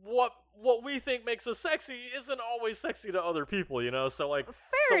what we think makes us sexy isn't always sexy to other people, So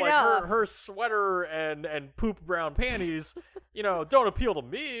Fair enough. her sweater and poop brown panties, don't appeal to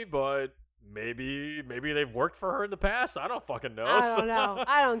me, but maybe they've worked for her in the past. I don't fucking know. I don't know.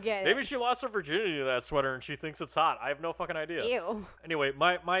 I don't get it. Maybe she lost her virginity to that sweater and she thinks it's hot. I have no fucking idea. Ew. Anyway,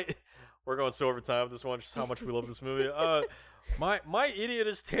 my we're going so over time with this one, just how much we love this movie. My idiot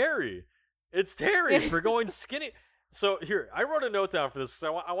is Terry. It's Terry for going skinny. So here, I wrote a note down for this.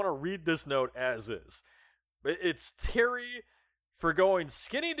 So I want to read this note as is. It's Terry for going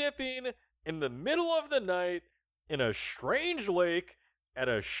skinny dipping in the middle of the night in a strange lake at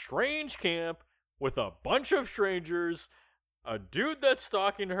a strange camp with a bunch of strangers, a dude that's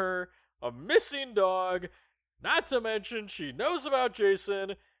stalking her, a missing dog, not to mention she knows about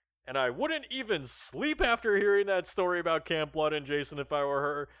Jason, and I wouldn't even sleep after hearing that story about Camp Blood and Jason if I were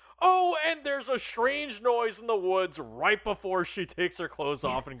her. Oh, and there's a strange noise in the woods right before she takes her clothes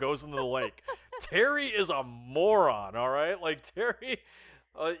off and goes into the lake. Terry is a moron, all right? Like, Terry,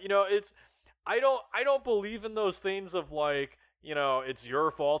 it's... I don't believe in those things of, like, it's your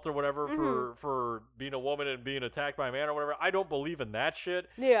fault or whatever for being a woman and being attacked by a man or whatever. I don't believe in that shit.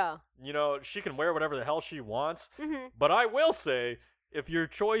 Yeah. She can wear whatever the hell she wants. Mm-hmm. But I will say, if your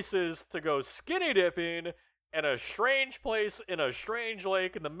choice is to go skinny dipping in a strange place in a strange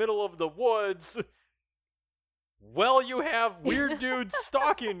lake in the middle of the woods, well, you have weird dudes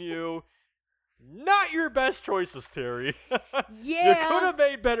stalking you. Not your best choices, Terry. Yeah. You could have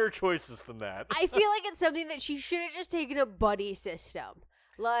made better choices than that. I feel like it's something that she should have just taken a buddy system.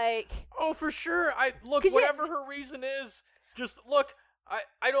 Like... Oh, for sure. Whatever her reason is, just look...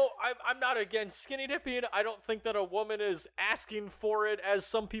 I'm not against skinny dipping. I don't think that a woman is asking for it, as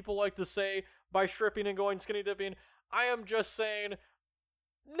some people like to say, by stripping and going skinny dipping. I am just saying,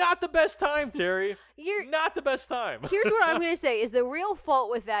 not the best time, Terry. Not the best time. Here's what I'm going to say, is the real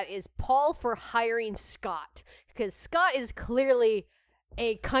fault with that is Paul for hiring Scott. Because Scott is clearly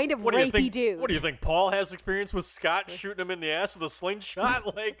a kind of rapey dude. What do you think? Paul has experience with Scott shooting him in the ass with a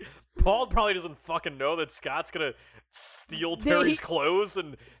slingshot? Like, Paul probably doesn't fucking know that Scott's going to steal Terry's clothes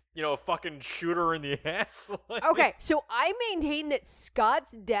and, fucking shoot her in the ass. Like, okay, so I maintain that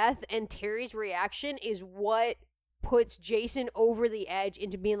Scott's death and Terry's reaction is what puts Jason over the edge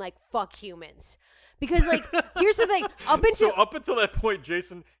into being like, fuck humans. Because, here's the thing. Up until that point,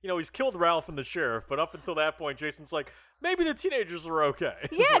 Jason, he's killed Ralph and the sheriff, but up until that point, Jason's like, maybe the teenagers are okay.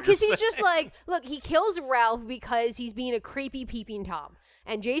 Yeah, because he's just like, look, he kills Ralph because he's being a creepy peeping Tom.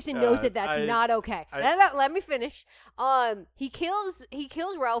 And Jason knows that that's not okay. Let me finish. He kills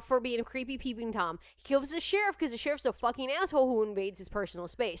Ralph for being a creepy peeping Tom. He kills the sheriff because the sheriff's a fucking asshole who invades his personal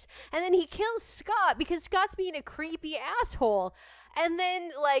space. And then he kills Scott because Scott's being a creepy asshole. And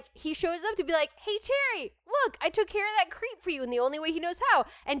then, like, he shows up to be like, hey, Terry, look, I took care of that creep for you in the only way he knows how.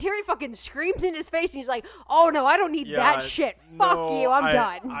 And Terry fucking screams in his face, and he's like, oh, no, I don't need that shit. Fuck you, I'm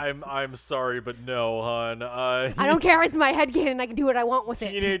done. I'm sorry, but no, hon. I don't care, it's my headcanon, I can do what I want with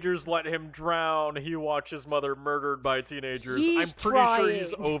it. Teenagers let him drown. He watched his mother murdered by teenagers. He's I'm pretty sure trying.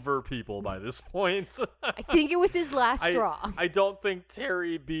 he's over people by this point. I think it was his last straw. I don't think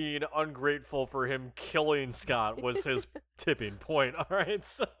Terry being ungrateful for him killing Scott was his tipping point. All right.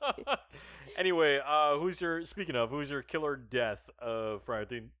 So, anyway, who's your killer death of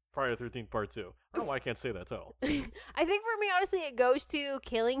Friday the 13th Part 2? I don't know why I can't say that title. I think for me, honestly, it goes to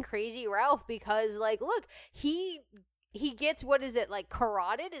killing Crazy Ralph because, like, look, he gets, what is it, like,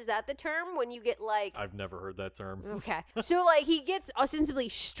 carotid? Is that the term? When you get, like... I've never heard that term. Okay. So, like, he gets ostensibly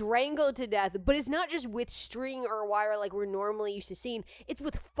strangled to death, but it's not just with string or wire like we're normally used to seeing. It's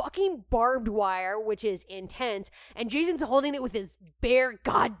with fucking barbed wire, which is intense, and Jason's holding it with his bare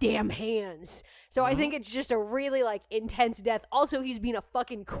goddamn hands. So I think it's just a really, like, intense death. Also, he's being a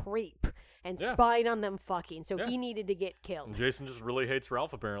fucking creep and spying on them fucking, so he needed to get killed. And Jason just really hates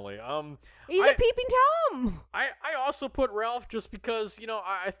Ralph, apparently. He's a peeping Tom! I also put Ralph just because, you know,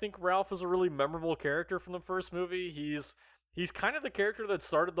 I think Ralph is a really memorable character from the first movie. He's kind of the character that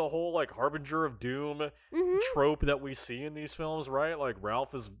started the whole, like, Harbinger of Doom trope that we see in these films, right? Like,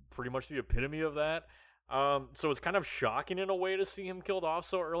 Ralph is pretty much the epitome of that. So it's kind of shocking in a way to see him killed off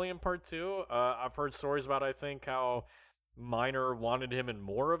so early in Part 2. I've heard stories about, I think, how Miner wanted him in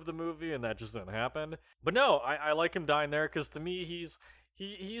more of the movie, and that just didn't happen. But no, I like him dying there, because to me,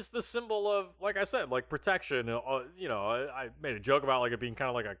 he's the symbol of, like I said, like, protection. You know, I made a joke about, like, it being kind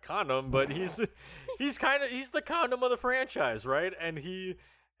of like a condom, but he's the condom of the franchise, right? And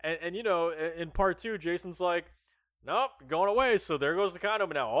and you know, in Part 2, Jason's like, nope, going away, so there goes the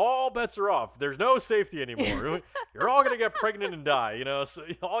condom, and now all bets are off. There's no safety anymore. You're all going to get pregnant and die, you know, so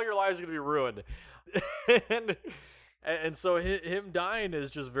all your lives are going to be ruined. And so him dying is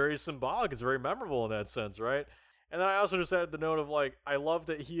just very symbolic. It's very memorable in that sense, right? And then I also just added the note of, like, I love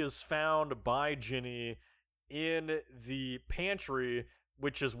that he is found by Ginny in the pantry,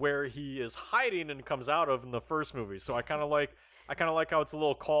 which is where he is hiding and comes out of in the first movie. So I kind of like how it's a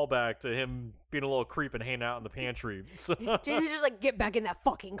little callback to him being a little creep and hanging out in the pantry. So, Jason's just like, get back in that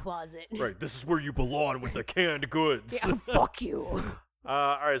fucking closet. Right, this is where you belong with the canned goods. Yeah, fuck you.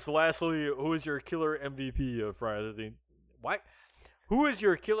 All right, so lastly, who is your killer MVP of Friday the 13th? What? Who is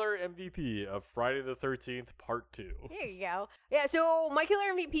your killer MVP of Friday the 13th Part 2? There you go. Yeah, so my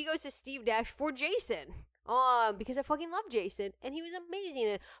killer MVP goes to Steve Dash for Jason. Because I fucking love Jason, and he was amazing.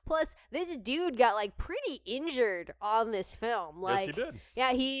 And plus, this dude got, like, pretty injured on this film. Like, yes, he did.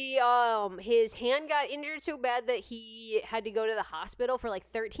 Yeah, his hand got injured so bad that he had to go to the hospital for, like,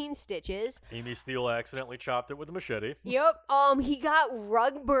 13 stitches. Amy Steele accidentally chopped it with a machete. Yep. He got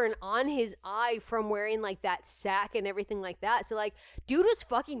rug burn on his eye from wearing, like, that sack and everything like that. So, like, dude was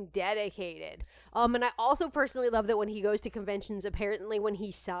fucking dedicated. And I also personally love that when he goes to conventions, apparently when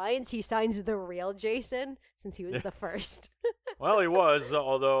he signs the real Jason, since he was the first. Well, he was,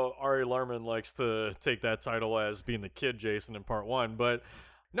 although Ari Lerman likes to take that title as being the kid Jason in Part 1. But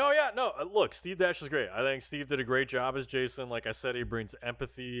no, look, Steve Dash is great. I think Steve did a great job as Jason. Like I said, he brings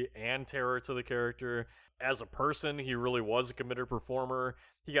empathy and terror to the character. As a person, he really was a committed performer.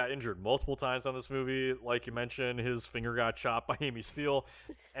 He got injured multiple times on this movie. Like you mentioned, his finger got chopped by Amy Steele.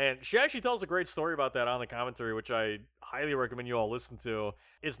 And she actually tells a great story about that on the commentary, which I highly recommend you all listen to.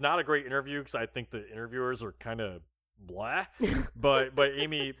 It's not a great interview because I think the interviewers are kind of blah. but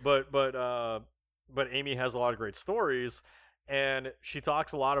Amy has a lot of great stories. And she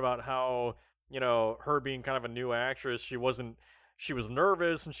talks a lot about how, you know, her being kind of a new actress, she was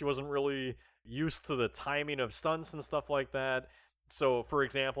nervous and she wasn't really used to the timing of stunts and stuff like that. So, for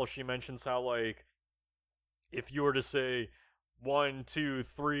example, she mentions how, like, if you were to say 1, 2,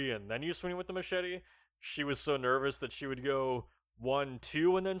 3, and then you swing with the machete, she was so nervous that she would go 1,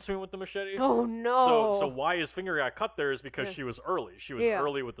 2, and then swing with the machete. Oh no! So why his finger got cut there is because she was early. She was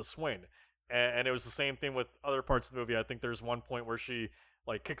early with the swing, and it was the same thing with other parts of the movie. I think there's one point where she,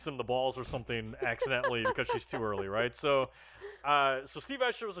 like, kicks him the balls or something accidentally because she's too early, right? So Steve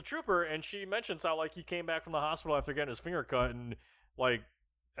Asher was a trooper, and she mentions how, like, he came back from the hospital after getting his finger cut, and, like,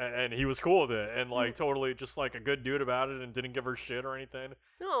 and he was cool with it, and, like, totally just, like, a good dude about it, and didn't give her shit or anything.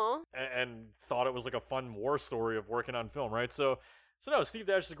 Aww. And thought it was, like, a fun war story of working on film, right? So no, Steve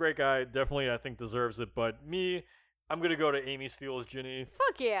Dash is a great guy. Definitely, I think, deserves it. But me, I'm going to go to Amy Steele as Ginny.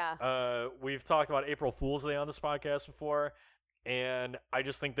 Fuck yeah. We've talked about April Fool's Day on this podcast before, and I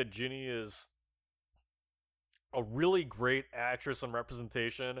just think that Ginny is a really great actress and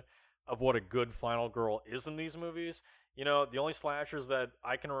representation of what a good final girl is in these movies. you know, the only slashers that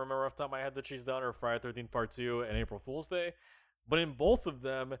I can remember off the top of my head that she's done are Friday the 13th Part 2 and April Fool's Day. But in both of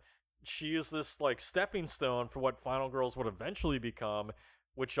them, she is this, like, stepping stone for what Final Girls would eventually become,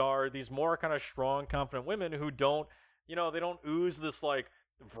 which are these more kind of strong, confident women who don't, you know, they don't ooze this, like,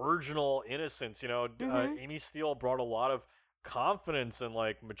 virginal innocence, you know. Amy Steele brought a lot of confidence and,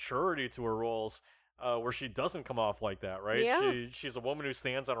 like, maturity to her roles, where she doesn't come off like that, right? Yeah. She's a woman who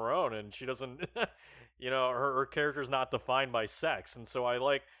stands on her own, and she doesn't, you know, her character's not defined by sex, and so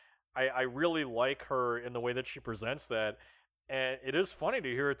I really like her in the way that she presents that, and it is funny to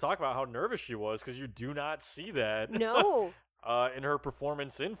hear her talk about how nervous she was, because you do not see that. No. In her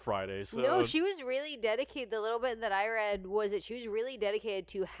performance in Friday. So No, she was really dedicated. The little bit that I read was that she was really dedicated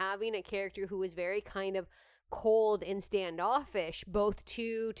to having a character who was very kind of cold and standoffish, both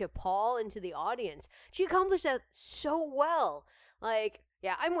to Paul and to the audience. She accomplished that so well. Like,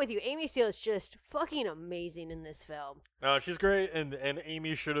 yeah, I'm with you. Amy Steele is just fucking amazing in this film. No, she's great, and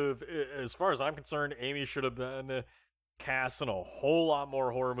Amy should have, as far as I'm concerned, Amy should have been cast in a whole lot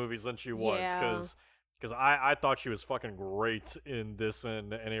more horror movies than she was, because I thought she was fucking great in this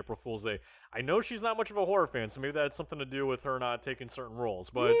and April Fool's Day. I know she's not much of a horror fan, so maybe that had something to do with her not taking certain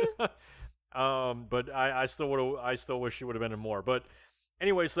roles, but but I still wish she would have been in more. But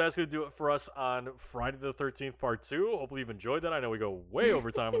anyway, so that's gonna do it for us on Friday the 13th Part 2. Hopefully you've enjoyed that. I know we go way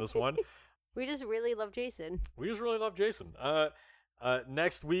over time on this one. We just really love Jason.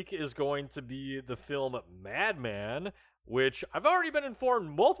 Next week is going to be the film Madman, which I've already been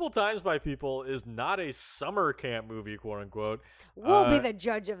informed multiple times by people is not a summer camp movie, quote unquote. We'll be the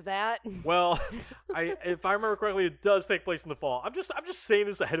judge of that. Well, if I remember correctly, it does take place in the fall. I'm just saying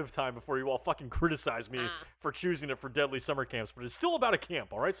this ahead of time before you all fucking criticize me for choosing it for Deadly Summer Camps, but it's still about a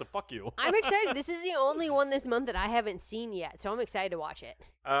camp, all right? So fuck you. I'm excited. This is the only one this month that I haven't seen yet, so I'm excited to watch it.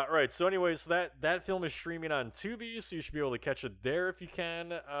 Right. So anyways, that film is streaming on Tubi, so you should be able to catch it there if you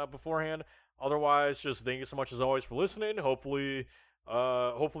can beforehand. Otherwise, just thank you so much as always for listening. Hopefully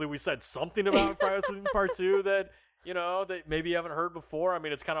we said something about Friday the 13th Part 2 that, you know, that maybe you haven't heard before. I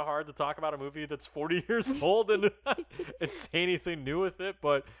mean, it's kind of hard to talk about a movie that's 40 years old and say anything new with it,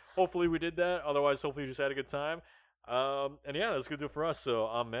 but hopefully we did that. Otherwise, hopefully you just had a good time. And yeah, that's going to do it for us. So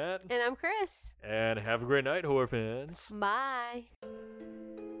I'm Matt. And I'm Chris. And have a great night, horror fans. Bye.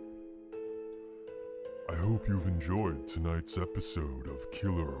 I hope you've enjoyed tonight's episode of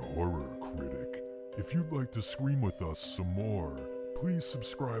Killer Horror Critic. If you'd like to scream with us some more, please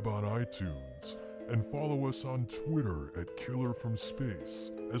subscribe on iTunes and follow us on Twitter at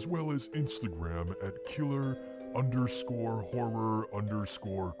KillerFromSpace, as well as Instagram at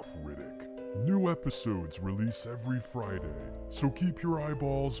Killer_Horror_Critic. New episodes release every Friday, so keep your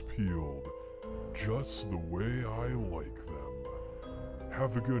eyeballs peeled, just the way I like them.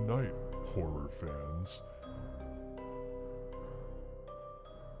 Have a good night, horror fans.